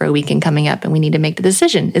booked for a weekend coming up, and we need to make the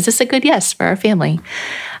decision: is this a good yes for our family?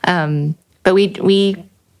 But we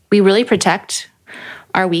really protect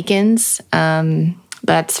our weekends.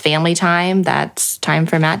 That's family time. That's time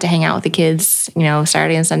for Matt to hang out with the kids.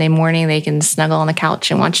 Saturday and Sunday morning, they can snuggle on the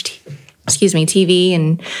couch and watch TV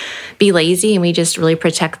and be lazy, and we just really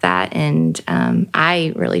protect that. And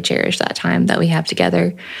I really cherish that time that we have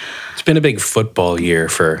together. It's been a big football year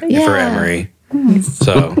for Emery.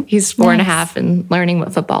 So he's 4.5 and learning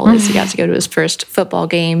what football is. He got to go to his first football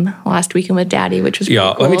game last weekend with Daddy, which was pretty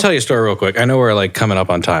cool. Let me tell you a story real quick. I know we're like coming up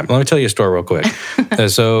on time. Let me tell you a story real quick.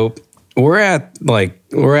 So where I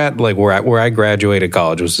graduated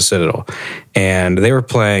college was the Citadel, and they were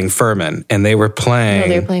playing Furman, and they were playing. No,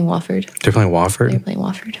 they were playing Wofford. They're playing Wofford. They were playing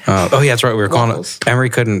Wofford. Yeah, that's right. We were Waffles. calling it. Emery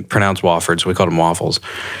couldn't pronounce Wofford, so we called them waffles.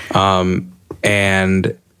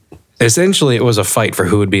 And essentially, it was a fight for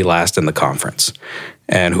who would be last in the conference,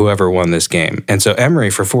 and whoever won this game. And so Emery,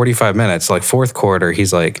 for 45 minutes, like fourth quarter,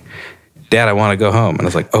 he's like, Dad, I want to go home. And I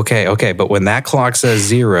was like, okay. But when that clock says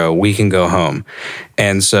 0, we can go home.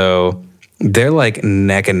 And so they're like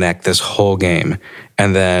neck and neck this whole game.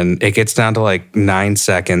 And then it gets down to like 9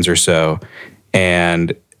 seconds or so.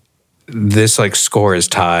 And this like score is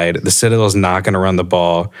tied. The Citadel's not going to run the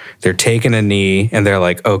ball. They're taking a knee and they're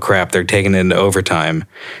like, oh crap, they're taking it into overtime.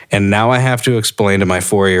 And now I have to explain to my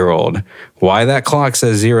 4-year-old why that clock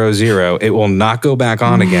says 0-0. It will not go back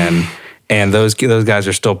on again. And those guys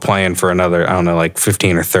are still playing for another, I don't know, like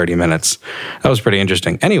 15 or 30 minutes. That was pretty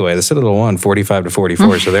interesting. Anyway, the Citadel won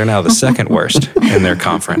 45-44, so they're now the second worst in their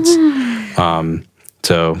conference.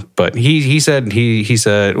 So, but he said,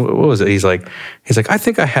 what was it? He's like, I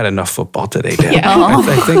think I had enough football today, Dad.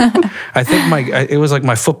 Yeah. I think it was like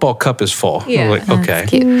my football cup is full. Yeah. Like,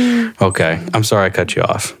 okay. I'm sorry I cut you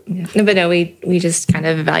off. Yeah. No, but no, we just kind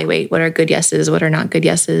of evaluate what are good yeses, what are not good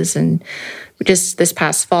yeses. And just this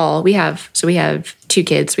past fall, we have 2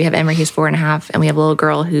 kids. We have Emery, who's 4.5, and we have a little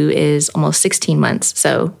girl who is almost 16 months.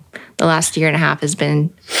 So the last year and a half has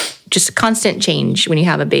been just a constant change when you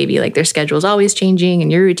have a baby. Like their schedule is always changing and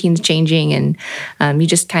your routine's changing, and you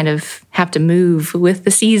just kind of have to move with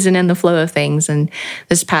the season and the flow of things. And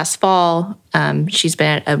this past fall, she's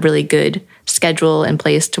been at a really good schedule in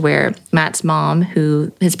place to where Matt's mom,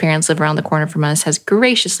 who his parents live around the corner from us, has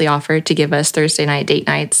graciously offered to give us Thursday night date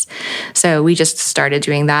nights. So we just started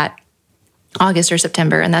doing that August or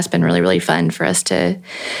September, and that's been really, really fun for us to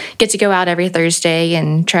get to go out every Thursday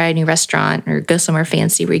and try a new restaurant or go somewhere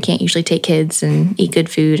fancy where you can't usually take kids and eat good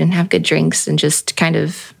food and have good drinks and just kind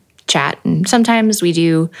of chat. And sometimes we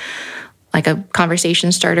do like a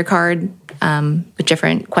conversation starter card with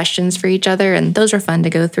different questions for each other, and those are fun to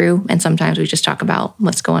go through. And sometimes we just talk about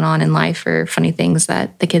what's going on in life or funny things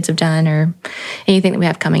that the kids have done or anything that we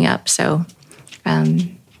have coming up. So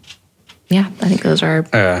yeah, I think those are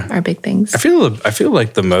our big things. I feel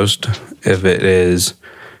like the most of it is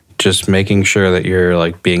just making sure that you're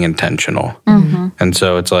like being intentional. Mm-hmm. And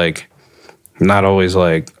so it's like not always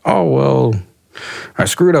like, oh well, I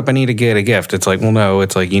screwed up, I need to get a gift. It's like, well, no,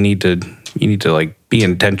 it's like you need to like be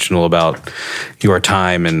intentional about your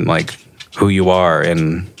time and like who you are,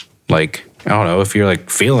 and like I don't know, if you're like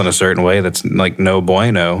feeling a certain way that's like no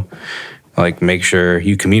bueno, like make sure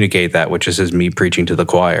you communicate that, which is me preaching to the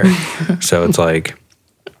choir. So it's like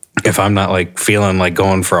if I'm not like feeling like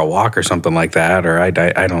going for a walk or something like that, or I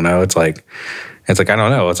don't know, it's like I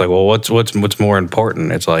don't know. It's like, well, what's more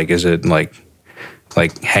important? It's like, is it like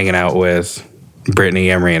hanging out with Brittany,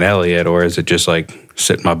 Emery, and Elliot, or is it just like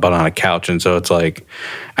sitting my butt on a couch? And so it's like,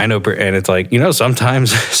 I know, and it's like, you know,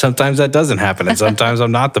 sometimes that doesn't happen, and sometimes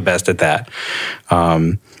I'm not the best at that.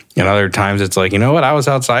 And other times it's like, you know what, I was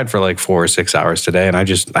outside for like 4 or 6 hours today, and I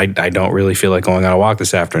don't really feel like going on a walk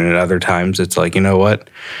this afternoon. And other times it's like, you know what,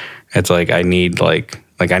 it's like I need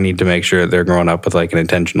to make sure that they're growing up with like an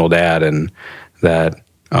intentional dad, and that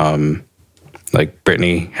like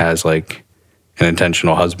Brittany has like an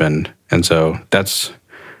intentional husband. And so that's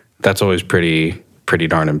always pretty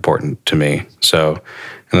darn important to me. So,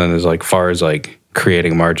 and then as like far as like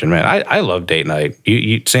creating margin, man, I love date night.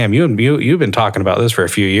 You Sam, you've been talking about this for a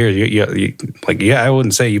few years. You like, yeah, I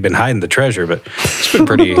wouldn't say you've been hiding the treasure, but it's been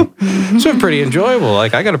pretty enjoyable.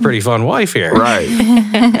 Like I got a pretty fun wife here,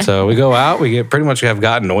 right? So we go out, we pretty much have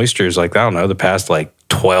gotten oysters like, I don't know, the past like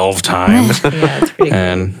 12 times. Yeah, it's pretty cool.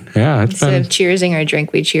 And yeah, instead of cheersing our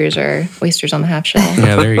drink, we cheers our oysters on the half shell.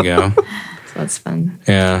 Yeah, there you go. So that's fun.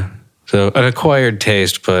 Yeah. So an acquired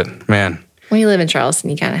taste, but man, when you live in Charleston,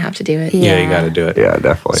 you kind of have to do it. Yeah, you got to do it. Yeah,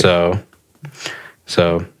 definitely.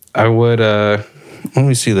 So I would, let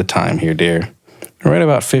me see the time here, dear. We're at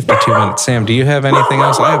about 52 minutes. Sam, do you have anything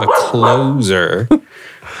else? I have a closer,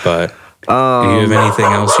 but do you have anything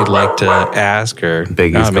else you'd like to ask? Or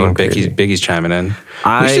Biggie's chiming in.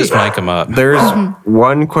 We should just mic him up. There's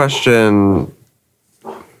one question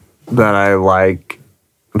that I like.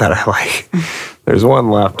 There's one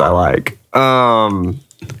left I like.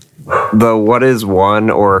 What is one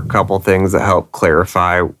or a couple things that help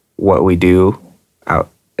clarify what we do out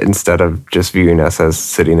instead of just viewing us as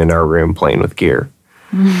sitting in our room playing with gear?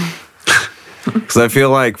 Because I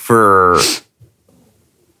feel like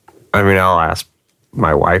I'll ask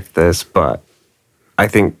my wife this, but I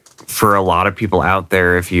think for a lot of people out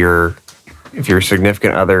there, if your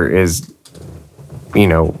significant other is, you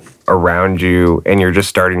know, around you and you're just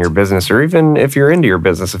starting your business, or even if you're into your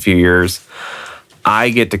business a few years, I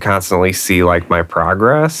get to constantly see like my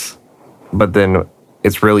progress, but then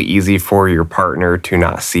it's really easy for your partner to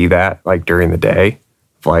not see that like during the day.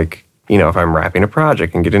 Like, you know, if I'm wrapping a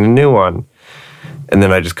project and getting a new one, and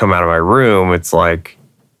then I just come out of my room, it's like,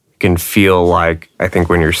 you can feel like, I think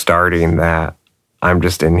when you're starting that, I'm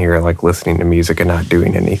just in here like listening to music and not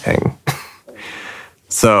doing anything.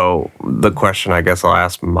 So the question I guess I'll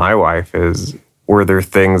ask my wife is, were there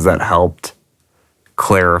things that helped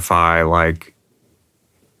clarify, like,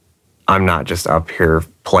 I'm not just up here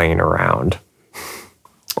playing around?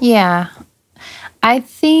 Yeah. I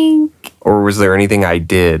think... Or was there anything I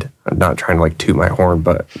did? I'm not trying to like toot my horn,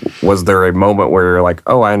 but was there a moment where you're like,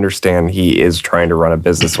 oh, I understand he is trying to run a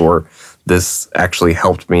business, or this actually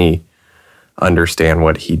helped me understand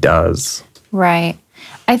what he does? Right.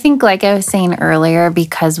 I think, like I was saying earlier,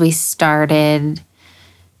 because we started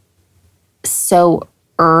so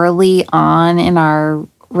early on in our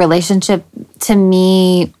relationship, to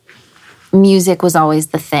me, music was always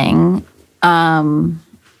the thing. And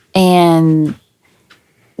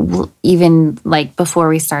even like before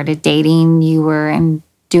we started dating, you were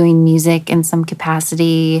doing music in some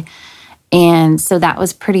capacity. And so that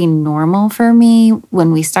was pretty normal for me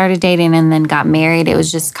when we started dating and then got married. It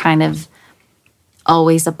was just kind of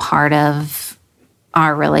always a part of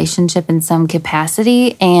our relationship in some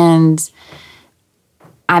capacity. And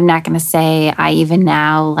I'm not going to say I even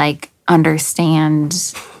now like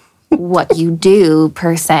understand what you do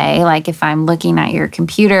per se. Like if I'm looking at your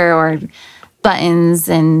computer or buttons,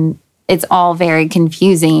 and it's all very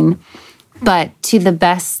confusing. But to the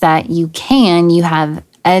best that you can, you have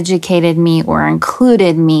educated me or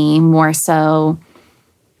included me more so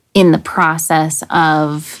in the process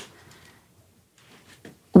of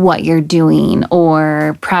what you're doing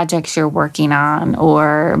or projects you're working on.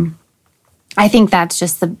 Or I think that's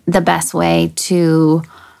just the best way to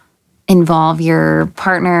involve your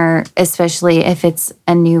partner, especially if it's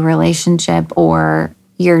a new relationship or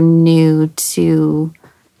you're new to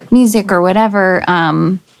music or whatever,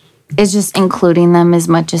 is just including them as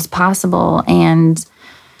much as possible and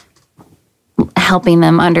helping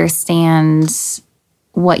them understand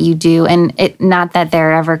what you do. And it not that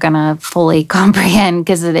they're ever going to fully comprehend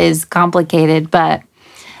because it is complicated, but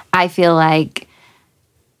I feel like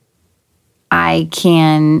I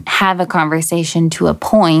can have a conversation to a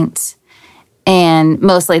point, and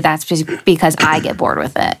mostly that's just because I get bored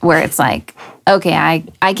with it, where it's like, okay,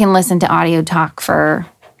 I can listen to audio talk for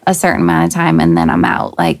a certain amount of time and then I'm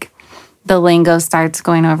out. Like the lingo starts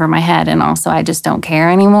going over my head, and also I just don't care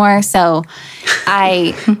anymore. So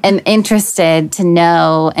I am interested to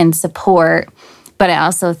know and support, but I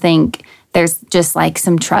also think there's just like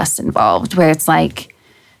some trust involved where it's like,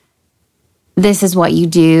 this is what you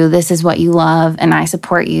do, this is what you love, and I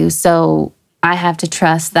support you. So I have to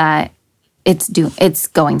trust that it's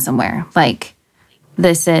going somewhere. Like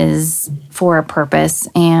this is for a purpose,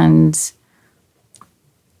 and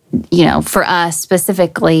you know, for us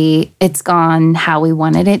specifically, it's gone how we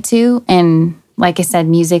wanted it to. And like I said,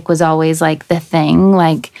 music was always like the thing.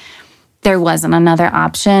 Like there wasn't another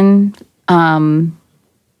option.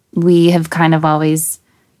 We have kind of always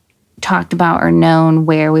talked about or known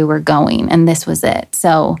where we were going, and this was it.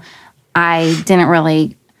 So I didn't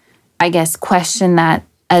really, I guess, question that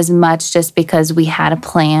as much, just because we had a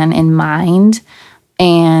plan in mind,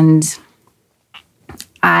 and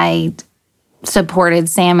I supported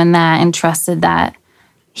Sam in that and trusted that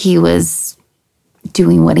he was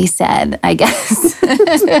doing what he said, I guess.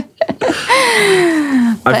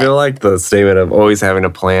 I feel like the statement of always having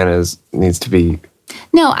a plan needs to be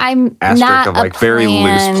I'm asterisk not of like very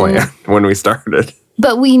loose plan when we started.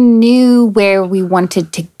 But we knew where we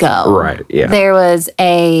wanted to go. Right, yeah. There was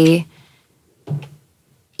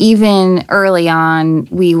even early on,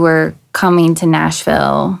 we were coming to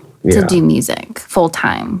Nashville to do music full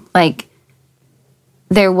time. Like,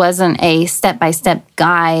 there wasn't a step-by-step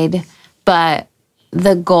guide, but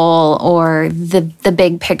the goal or the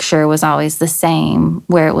big picture was always the same,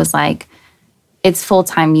 where it was like, it's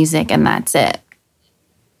full-time music and that's it.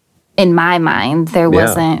 In my mind, there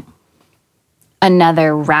wasn't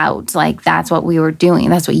another route. Like, that's what we were doing.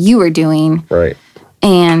 That's what you were doing. Right.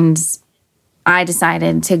 And I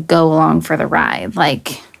decided to go along for the ride.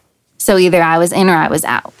 Like, so either I was in or I was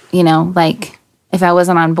out, you know? Like, if I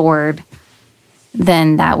wasn't on board,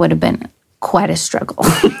 then that would have been quite a struggle.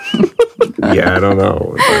 Yeah, I don't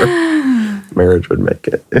know if our marriage would make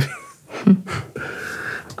it.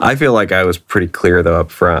 I feel like I was pretty clear, though, up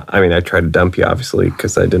front. I mean, I tried to dump you, obviously,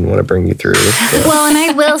 because I didn't want to bring you through well, and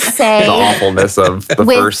I will say the awfulness of the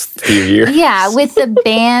first few years. Yeah, with the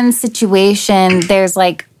band situation, there's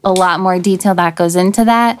like a lot more detail that goes into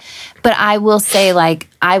that. But I will say, like,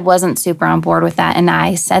 I wasn't super on board with that, and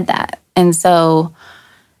I said that. And so,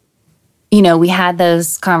 you know, we had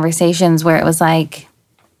those conversations where it was like,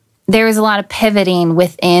 there was a lot of pivoting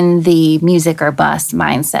within the music or bust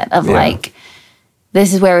mindset of like,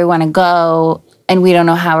 this is where we want to go, and we don't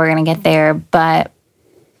know how we're going to get there, but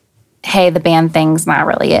hey, the band thing's not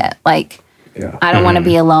really it. Like, I don't want to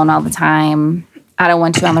be alone all the time. I don't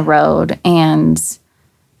want you on the road. And,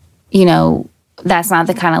 you know, that's not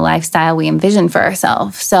the kind of lifestyle we envisioned for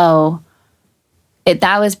ourselves. So like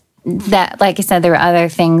I said, there were other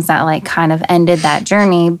things that like kind of ended that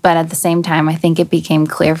journey. But at the same time, I think it became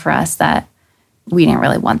clear for us that we didn't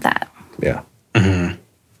really want that. Yeah. Mm-hmm.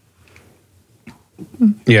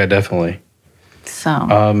 Yeah, definitely.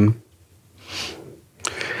 So,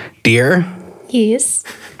 Dear? Yes.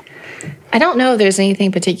 I don't know if there's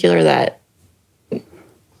anything particular that...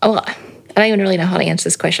 Oh, don't even really know how to answer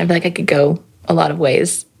this question. I feel like I could go a lot of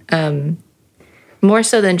ways. More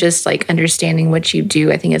so than just like understanding what you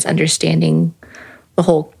do, I think it's understanding the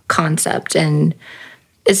whole concept. And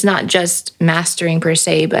it's not just mastering per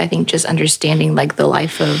se, but I think just understanding like the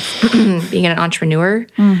life of being an entrepreneur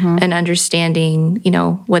and understanding,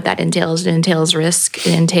 what that entails. It entails risk.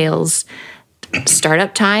 It entails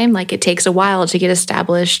startup time. Like it takes a while to get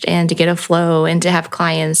established and to get a flow and to have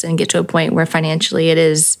clients and get to a point where financially it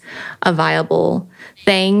is a viable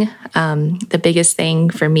thing. The biggest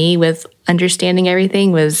thing for me with understanding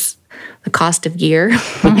everything was the cost of gear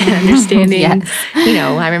and understanding,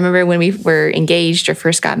 I remember when we were engaged or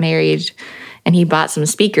first got married and he bought some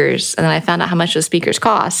speakers and then I found out how much those speakers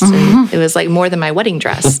cost. And it was like more than my wedding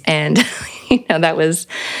dress. And, that was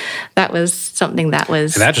something that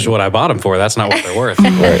was. And that's just what I bought them for. That's not what they're worth.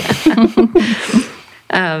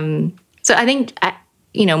 So I think,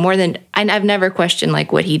 more than, I've never questioned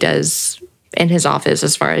like what he does in his office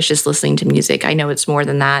as far as just listening to music. I know it's more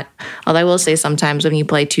than that. Although I will say sometimes when you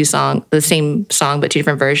play the same song but two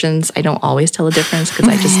different versions, I don't always tell the difference because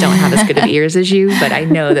I just don't have as good of ears as you, but I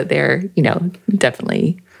know that they're,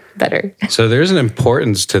 definitely better. So there's an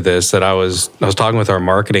importance to this that I was talking with our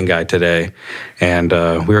marketing guy today, and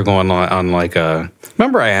we were going on like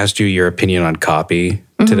remember I asked you your opinion on copy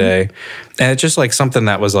today? And it's just like something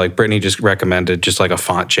that was like Brittany just recommended, just like a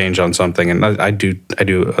font change on something. And I do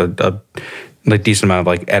a decent amount of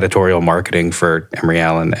like editorial marketing for Emory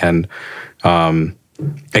Allen. And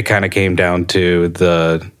it kind of came down to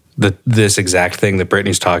this exact thing that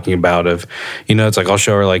Brittany's talking about of, it's like I'll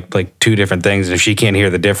show her like two different things, and if she can't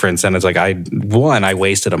hear the difference, then it's like I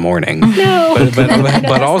wasted a morning. No.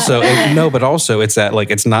 But also it's that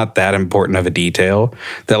like it's not that important of a detail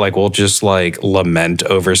that like we'll just like lament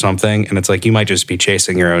over something, and it's like you might just be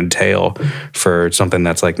chasing your own tail for something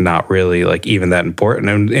that's like not really like even that important.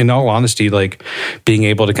 And in all honesty, like being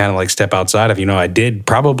able to kind of like step outside of, I did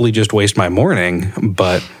probably just waste my morning,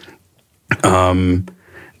 but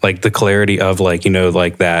like the clarity of like,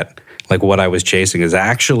 like that, like what I was chasing is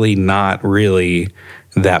actually not really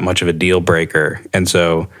that much of a deal breaker. And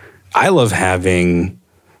so I love having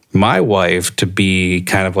my wife to be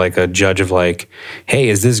kind of like a judge of like, hey,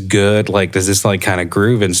 is this good? Like, does this like kind of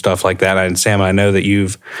groove and stuff like that? And Sam, I know that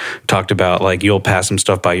you've talked about like you'll pass some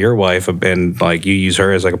stuff by your wife and like you use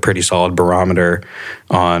her as like a pretty solid barometer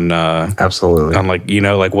on absolutely on like,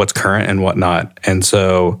 like what's current and whatnot. And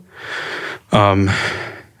so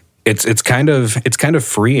it's kind of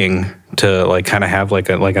freeing to like kind of have like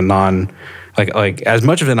a non like as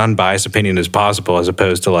much of an unbiased opinion as possible, as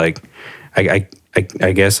opposed to like I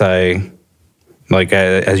guess I like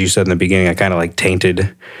as you said in the beginning, I kind of like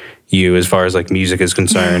tainted you as far as like music is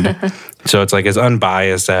concerned. So it's like as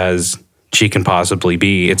unbiased as she can possibly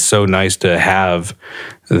be. It's so nice to have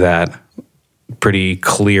that pretty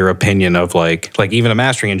clear opinion of like even a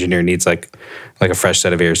mastering engineer needs like a fresh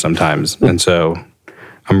set of ears sometimes. And so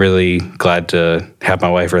I'm really glad to have my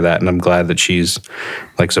wife for that, and I'm glad that she's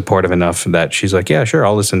like supportive enough that she's like, yeah, sure,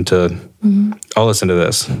 I'll listen to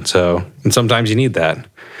this. So, and sometimes you need that.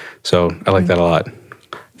 So I like that a lot.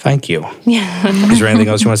 Thank you. Yeah. Is there anything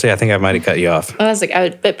else you want to say? I think I might have cut you off. I was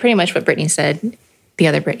like, but pretty much what Brittany said, the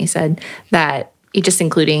other Brittany said, that you just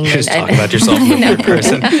including. You just talk about yourself in the third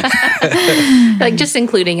person. Like just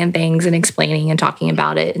including in things and explaining and talking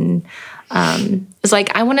about it. And it's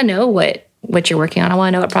like, I want to know what you're working on. I want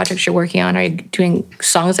to know what projects you're working on. Are you doing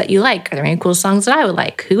songs that you like? Are there any cool songs that I would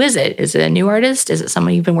like? Who is it? Is it a new artist? Is it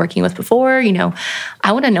someone you've been working with before?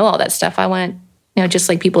 I want to know all that stuff. I want, just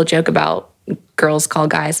like people joke about girls call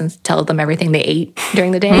guys and tell them everything they ate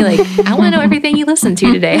during the day. Like, I want to know everything you listened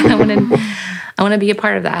to today. I want to be a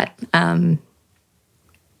part of that. And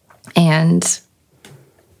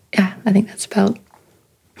yeah, I think that's about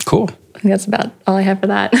cool. I think that's about all I have for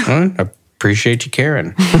that. I appreciate you,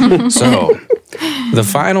 Karen. So the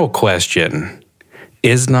final question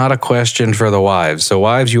is not a question for the wives. So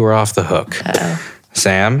wives, you are off the hook. Uh-oh.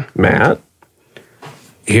 Sam? Matt?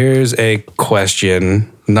 Here's a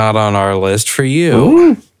question not on our list for you.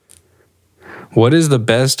 Ooh. What is the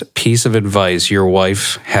best piece of advice your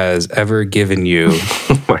wife has ever given you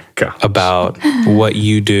Oh my gosh. about what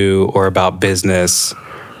you do or about business,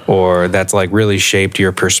 or that's like really shaped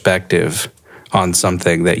your perspective on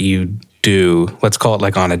something that you do? Let's call it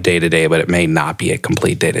like on a day-to-day, but it may not be a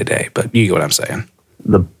complete day-to-day, but you get what I'm saying.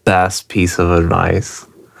 The best piece of advice.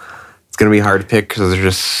 It's going to be hard to pick because there's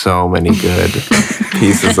just so many good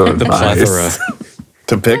pieces of The advice plethora.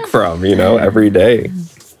 to pick from, every day.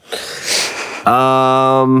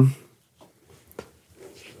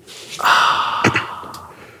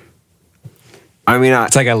 I mean,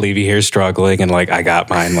 it's like I leave you here struggling and like I got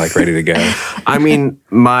mine like ready to go. I mean,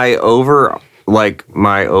 my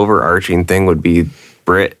overarching thing would be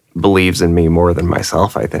Britt believes in me more than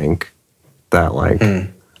myself, I think. That like,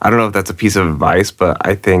 I don't know if that's a piece of advice, but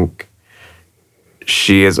I think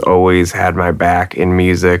she has always had my back in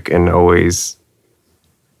music and always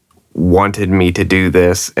wanted me to do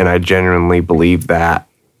this. And I genuinely believe that.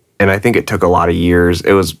 And I think it took a lot of years.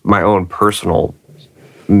 It was my own personal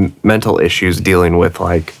mental issues dealing with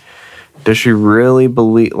like, does she really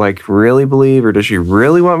believe, or does she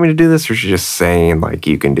really want me to do this? Or is she just saying like,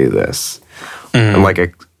 you can do this? And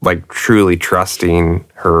like truly trusting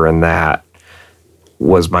her in that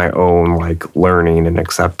was my own like learning and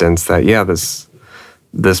acceptance that, yeah,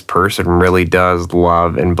 this person really does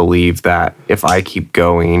love and believe that if I keep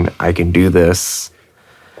going, I can do this.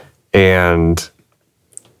 And,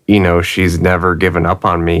 you know, she's never given up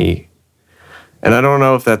on me. And I don't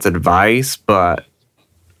know if that's advice, but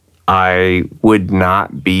I would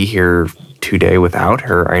not be here today without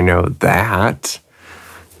her. I know that.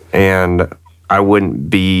 And I wouldn't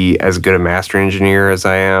be as good a master engineer as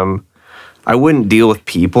I am. I wouldn't deal with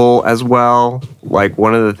people as well. Like,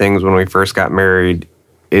 one of the things when we first got married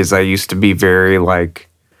is I used to be very, like,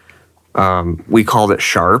 we called it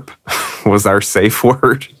sharp, was our safe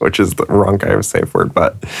word, which is the wrong kind of safe word.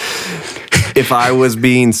 But if I was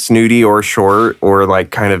being snooty or short or,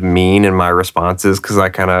 like, kind of mean in my responses, because I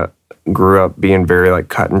kind of grew up being very, like,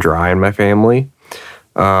 cut and dry in my family,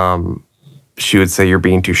 she would say, you're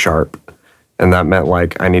being too sharp. And that meant,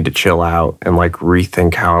 like, I need to chill out and, like,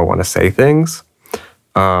 rethink how I want to say things.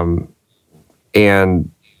 And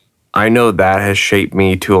I know that has shaped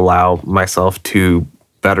me to allow myself to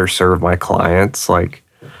better serve my clients. Like,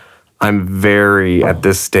 I'm very, at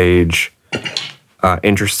this stage,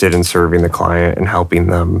 interested in serving the client and helping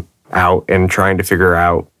them out and trying to figure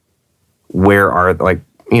out where are, like,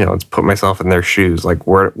 you know, let's put myself in their shoes. Like,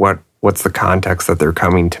 what's the context that they're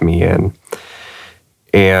coming to me in?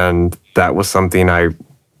 And that was something I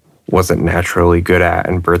wasn't naturally good at,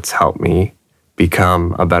 and Britt's helped me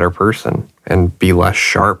become a better person and be less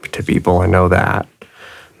sharp to people. I know that.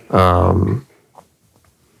 So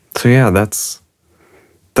yeah, that's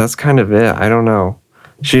kind of it. I don't know.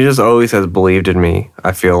 She just always has believed in me.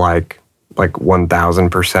 I feel like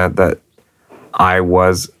 1,000% that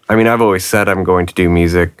I've always said I'm going to do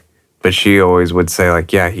music, but she always would say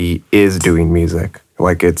like, yeah, he is doing music.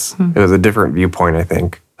 Like it was a different viewpoint, I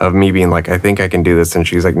think, of me being like, I think I can do this. And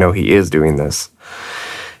she's like, no, he is doing this.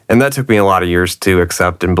 And that took me a lot of years to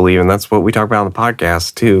accept and believe. And that's what we talk about on the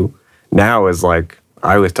podcast too. Now is like,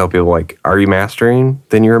 I always tell people like, are you mastering?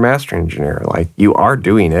 Then you're a master engineer. Like, you are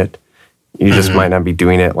doing it. You just might not be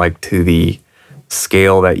doing it like to the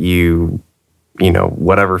scale that you know,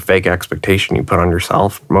 whatever fake expectation you put on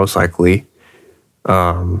yourself, most likely.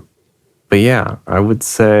 But yeah, I would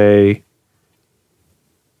say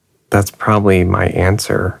that's probably my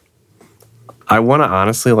answer. I want to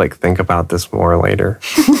honestly like think about this more later.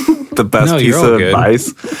 The best piece of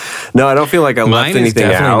advice. No, I don't feel like I left anything out. Mine is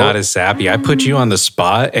definitely not as sappy. I put you on the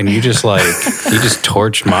spot, and you just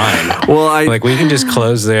torched mine. Well, we can just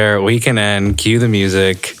close there. We can end. Cue the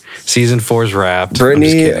music. Season 4's wrapped.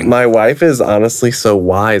 Brittany, my wife is honestly so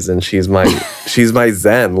wise, and she's my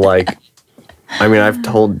zen. Like, I mean, I've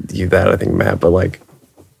told you that, I think, Matt, but like,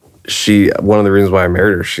 one of the reasons why I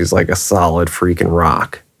married her, she's like a solid freaking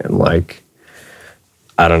rock. And like,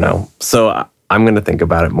 I don't know. So I'm going to think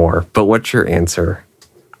about it more. But what's your answer?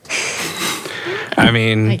 I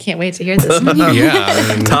mean, I can't wait to hear this. Yeah.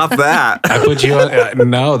 I mean, top that. I put you on.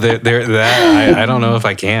 No, I don't know if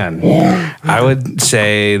I can. Yeah. I would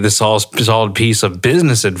say this solid piece of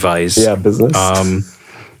business advice. Yeah, business.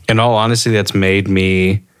 In all honesty, that's made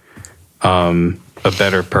me a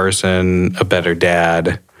better person, a better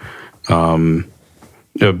dad.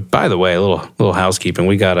 By the way, a little housekeeping.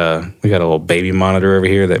 We got a little baby monitor over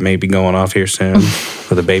here that may be going off here soon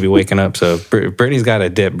with a baby waking up. So Brittany's got a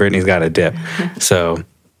dip. So,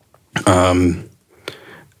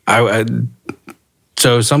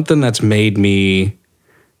 so something that's made me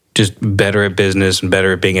just better at business and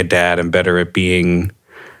better at being a dad and better at being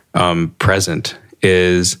present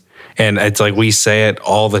is. And it's like we say it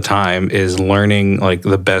all the time, is learning like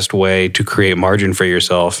the best way to create margin for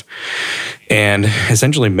yourself and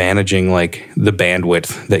essentially managing like the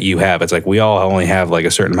bandwidth that you have. It's like we all only have like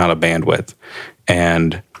a certain amount of bandwidth.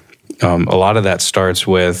 And a lot of that starts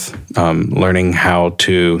with learning how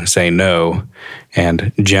to say no.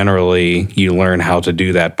 And generally you learn how to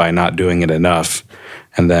do that by not doing it enough.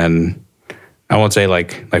 And then I won't say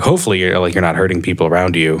like hopefully you're not hurting people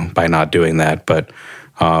around you by not doing that, but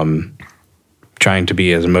trying to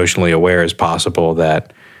be as emotionally aware as possible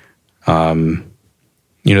that,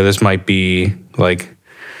 this might be like,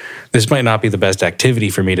 this might not be the best activity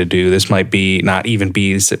for me to do. This might be not even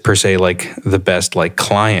be per se like the best like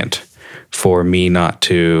client for me not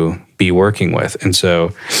to be working with. And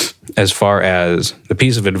so as far as the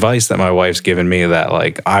piece of advice that my wife's given me that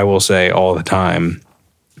like I will say all the time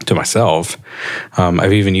to myself,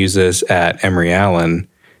 I've even used this at Emory Allen,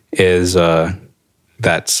 is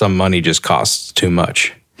that some money just costs too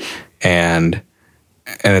much. And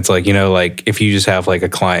it's like, like if you just have like a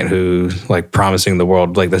client who's like promising the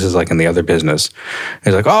world, like this is like in the other business.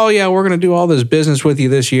 It's like, oh yeah, we're going to do all this business with you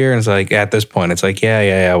this year. And it's like, at this point, it's like,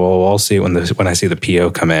 yeah. Well, I'll see it when I see the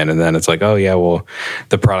PO come in. And then it's like, oh yeah, well,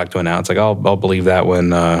 the product went out. It's like, I'll believe that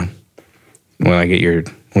when I get your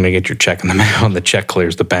check in the mail and the check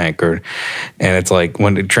clears the bank. And it's like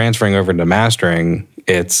when transferring over to mastering,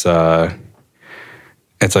 it's like,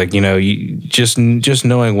 you just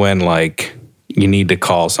knowing when like you need to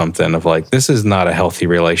call something of like, this is not a healthy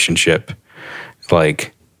relationship,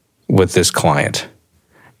 like with this client.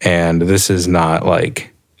 And this is not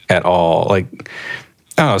like at all, like,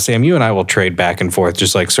 I don't know, Sam, you and I will trade back and forth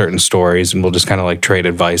just like certain stories, and we'll just kind of like trade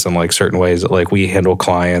advice on like certain ways that like we handle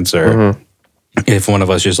clients, or if one of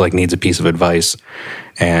us just like needs a piece of advice,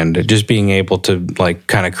 and just being able to like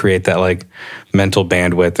kind of create that like mental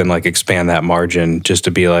bandwidth and like expand that margin just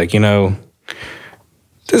to be like,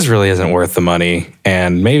 this really isn't worth the money,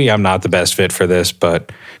 and maybe I'm not the best fit for this,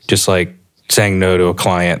 but just like saying no to a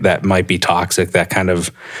client that might be toxic, that kind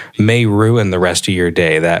of may ruin the rest of your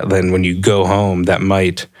day, that then when you go home, that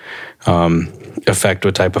might affect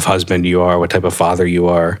what type of husband you are, what type of father you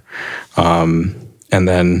are. And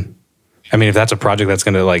then, I mean, if that's a project that's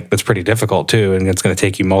going to like, that's pretty difficult too, and it's going to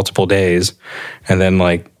take you multiple days. And then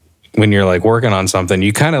like, when you're like working on something,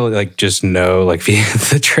 you kind of like just know like via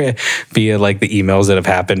like the emails that have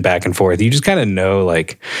happened back and forth, you just kind of know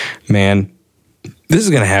like, man, this is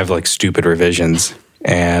going to have like stupid revisions.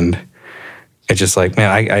 And it's just like, man,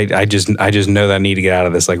 I just know that I need to get out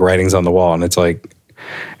of this, like writings on the wall. And it's like,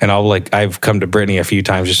 and I've come to Brittany a few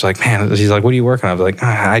times just like, man, she's like, what are you working on? I was like,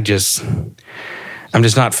 I'm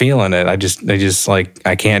just not feeling it. I just like,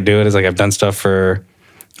 I can't do it. It's like, I've done stuff for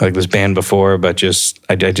like this band before, but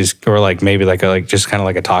I just, or like maybe like just kind of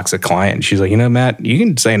like a toxic client. And she's like, Matt, you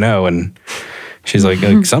can say no. And she's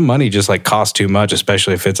like, some money just like costs too much,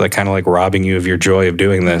 especially if it's like kind of like robbing you of your joy of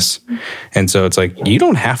doing this. And so it's like, you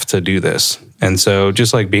don't have to do this. And so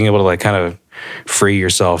just like being able to like kind of free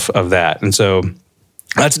yourself of that. And so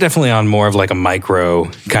that's definitely on more of like a micro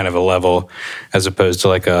kind of a level as opposed to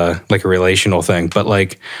like a relational thing. But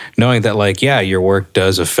like knowing that like, yeah, your work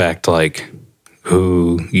does affect like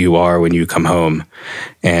who you are when you come home,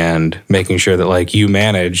 and making sure that like you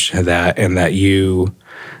manage that, and that you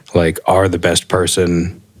like are the best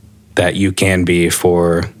person that you can be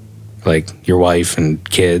for like your wife and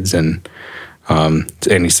kids and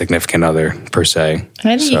any significant other per se.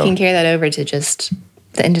 And I think you can carry that over to just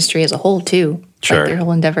the industry as a whole too. Sure. Like their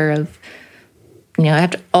whole endeavor of, I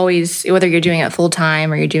have to always, whether you're doing it full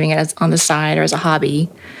time or you're doing it as on the side or as a hobby,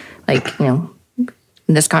 like,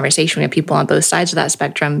 in this conversation, we have people on both sides of that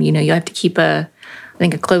spectrum. You have to keep a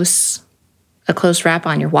close wrap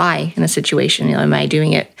on your why in a situation. Am I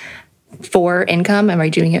doing it for income? Am I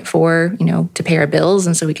doing it for, to pay our bills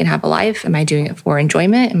and so we can have a life? Am I doing it for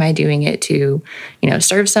enjoyment? Am I doing it to,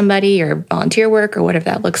 serve somebody or volunteer work or whatever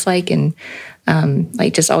that looks like? And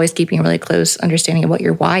like just always keeping a really close understanding of what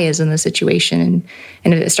your why is in the situation.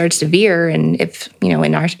 And if it starts to veer, and if,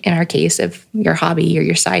 in our case, if your hobby or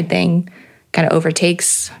your side thing kind of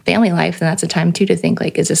overtakes family life, then that's a time too to think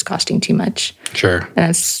like, is this costing too much? Sure. And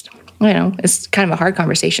that's, it's kind of a hard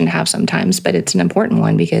conversation to have sometimes, but it's an important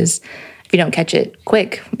one, because if you don't catch it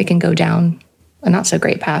quick, it can go down a not so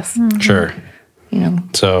great path. Mm-hmm. Sure.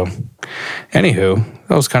 So anywho,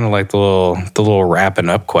 that was kind of like the little wrapping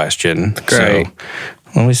up question. Great. So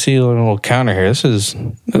let me see a little counter here. This is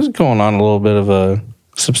going on a little bit of a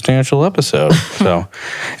substantial episode. So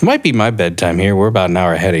it might be my bedtime here. We're about an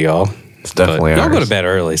hour ahead of y'all. It's definitely y'all ours. go to bed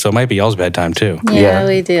early, so it might be y'all's bedtime too. Yeah,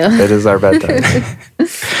 we do. It is our bedtime.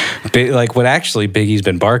 Like what actually Biggie's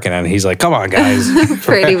been barking at, he's like, "Come on, guys!"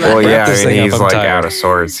 Pretty much. Well, yeah, this I mean, thing he's up, I'm like tired. out of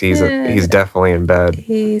sorts. He's definitely in bed.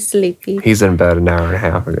 He's sleepy. He's in bed an hour and a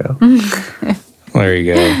half ago. There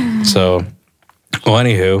you go. So, well,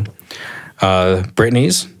 anywho,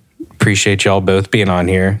 Brittany's, appreciate y'all both being on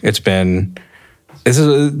here. This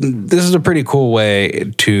is a pretty cool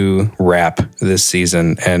way to wrap this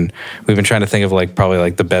season, and we've been trying to think of like probably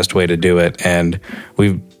like the best way to do it, and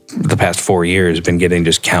we've the past 4 years been getting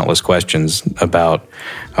just countless questions about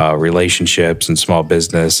relationships and small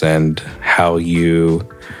business and how you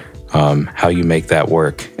make that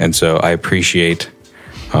work. And so I appreciate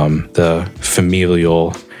the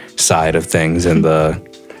familial side of things and the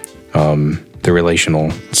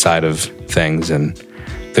relational side of things and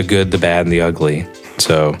the good, the bad, and the ugly.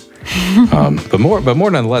 So, but more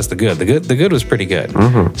nonetheless, the good. The good was pretty good.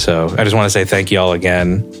 Mm-hmm. So I just want to say thank you all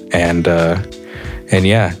again. And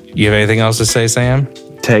yeah, you have anything else to say, Sam?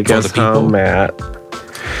 Take us home, Matt.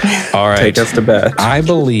 All right. Take us to bed. I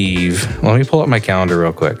believe, let me pull up my calendar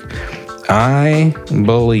real quick. I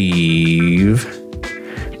believe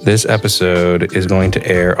this episode is going to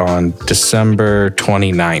air on December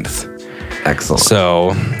 29th. Excellent.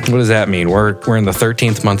 So what does that mean? We're in the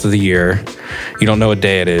 13th month of the year. You don't know what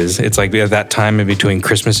day it is. It's like we have that time in between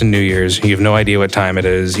Christmas and New Year's. You have no idea what time it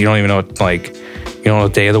is. You don't even know you don't know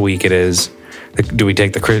what day of the week it is. Do we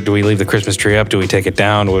leave the Christmas tree up? Do we take it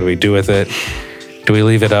down? What do we do with it? Do we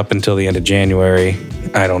leave it up until the end of January?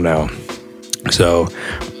 I don't know. So,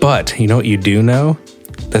 but you know what you do know?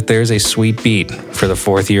 That there's a sweet beat for the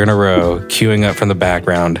 4th year in a row, queuing up from the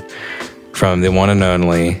background from the one and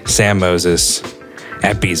only Sam Moses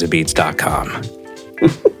at bezabeats.com.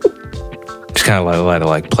 Just kind of let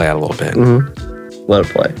it play out a little bit. Mm-hmm. Let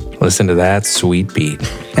it play. Listen to that sweet beat.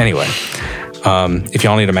 Anyway, if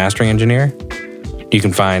y'all need a mastering engineer, you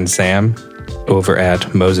can find Sam over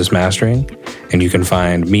at Moses Mastering, and you can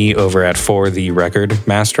find me over at For the Record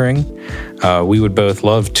Mastering. We would both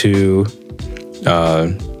love to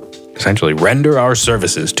essentially render our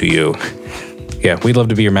services to you. Yeah, we'd love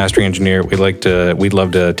to be your mastering engineer. We'd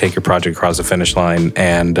love to take your project across the finish line.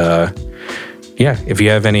 And yeah, if you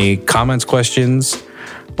have any comments, questions,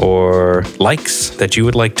 or likes that you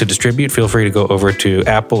would like to distribute, feel free to go over to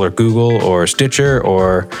Apple or Google or Stitcher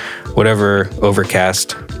or whatever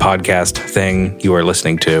Overcast podcast thing you are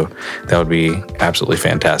listening to. That would be absolutely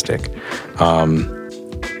fantastic.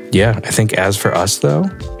 Yeah, I think as for us, though,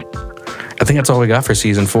 I think that's all we got for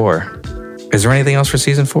season 4. Is there anything else for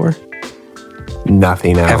season 4?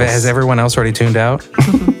 Nothing else. Has everyone else already tuned out?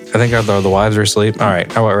 I think the wives are asleep. All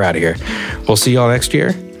right, we're out of here. We'll see y'all next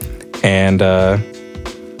year. And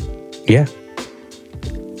yeah.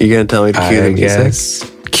 You gonna tell me to cue the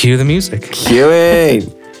music? Cue the music.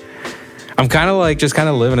 Cueing. I'm kind of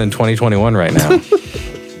living in 2021 right now.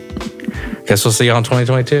 Guess we'll see y'all in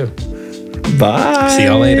 2022. Bye. See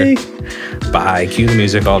y'all later. Bye. Cue the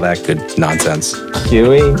music, all that good nonsense.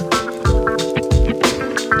 Cueing.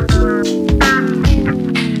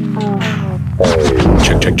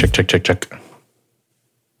 Check.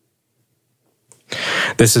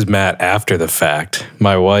 This is Matt after the fact.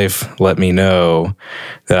 My wife let me know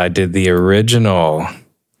that I did the original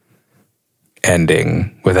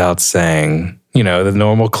ending without saying, the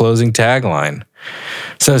normal closing tagline.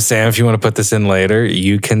 So, Sam, if you want to put this in later,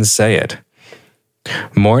 you can say it.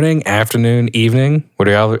 Morning, afternoon, evening,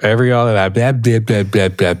 whatever y'all blah, blah, blah, blah,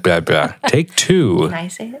 blah, blah, blah. Take 2. Can I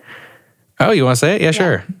say it? Oh, you want to say it? Yeah,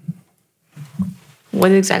 sure.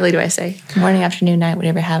 What exactly do I say? Morning, afternoon, night,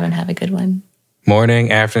 whatever you're having, have a good one. Morning,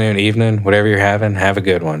 afternoon, evening, whatever you're having, have a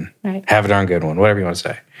good one. Right. Have a darn good one, whatever you want to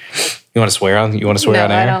say. You want to swear on? No, on air?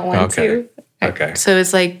 I don't want to. Okay. So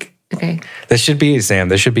it's like, okay. This should be, Sam,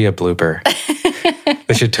 this should be a blooper.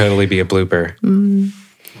 This should totally be a blooper.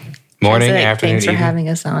 Morning, afternoon, thanks for having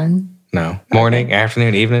us on. No. Morning,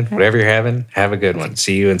 afternoon, evening, whatever you're having, have a good one.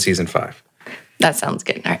 See you in season 5. That sounds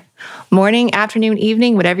good. All right. Morning, afternoon,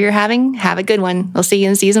 evening, whatever you're having, have a good one. We'll see you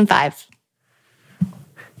in season 5.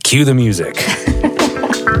 Cue the music.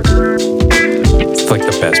 It's like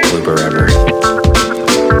the best blooper ever.